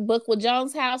Atlanta, book with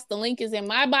Jones House. The link is in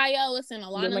my bio. It's in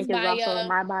Alana's bio. The link is also in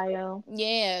my bio.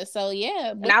 Yeah, so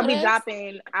yeah. And I'll be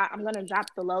dropping. I'm gonna drop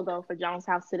the logo for Jones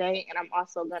House today, and I'm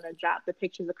also gonna drop the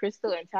pictures of Crystal and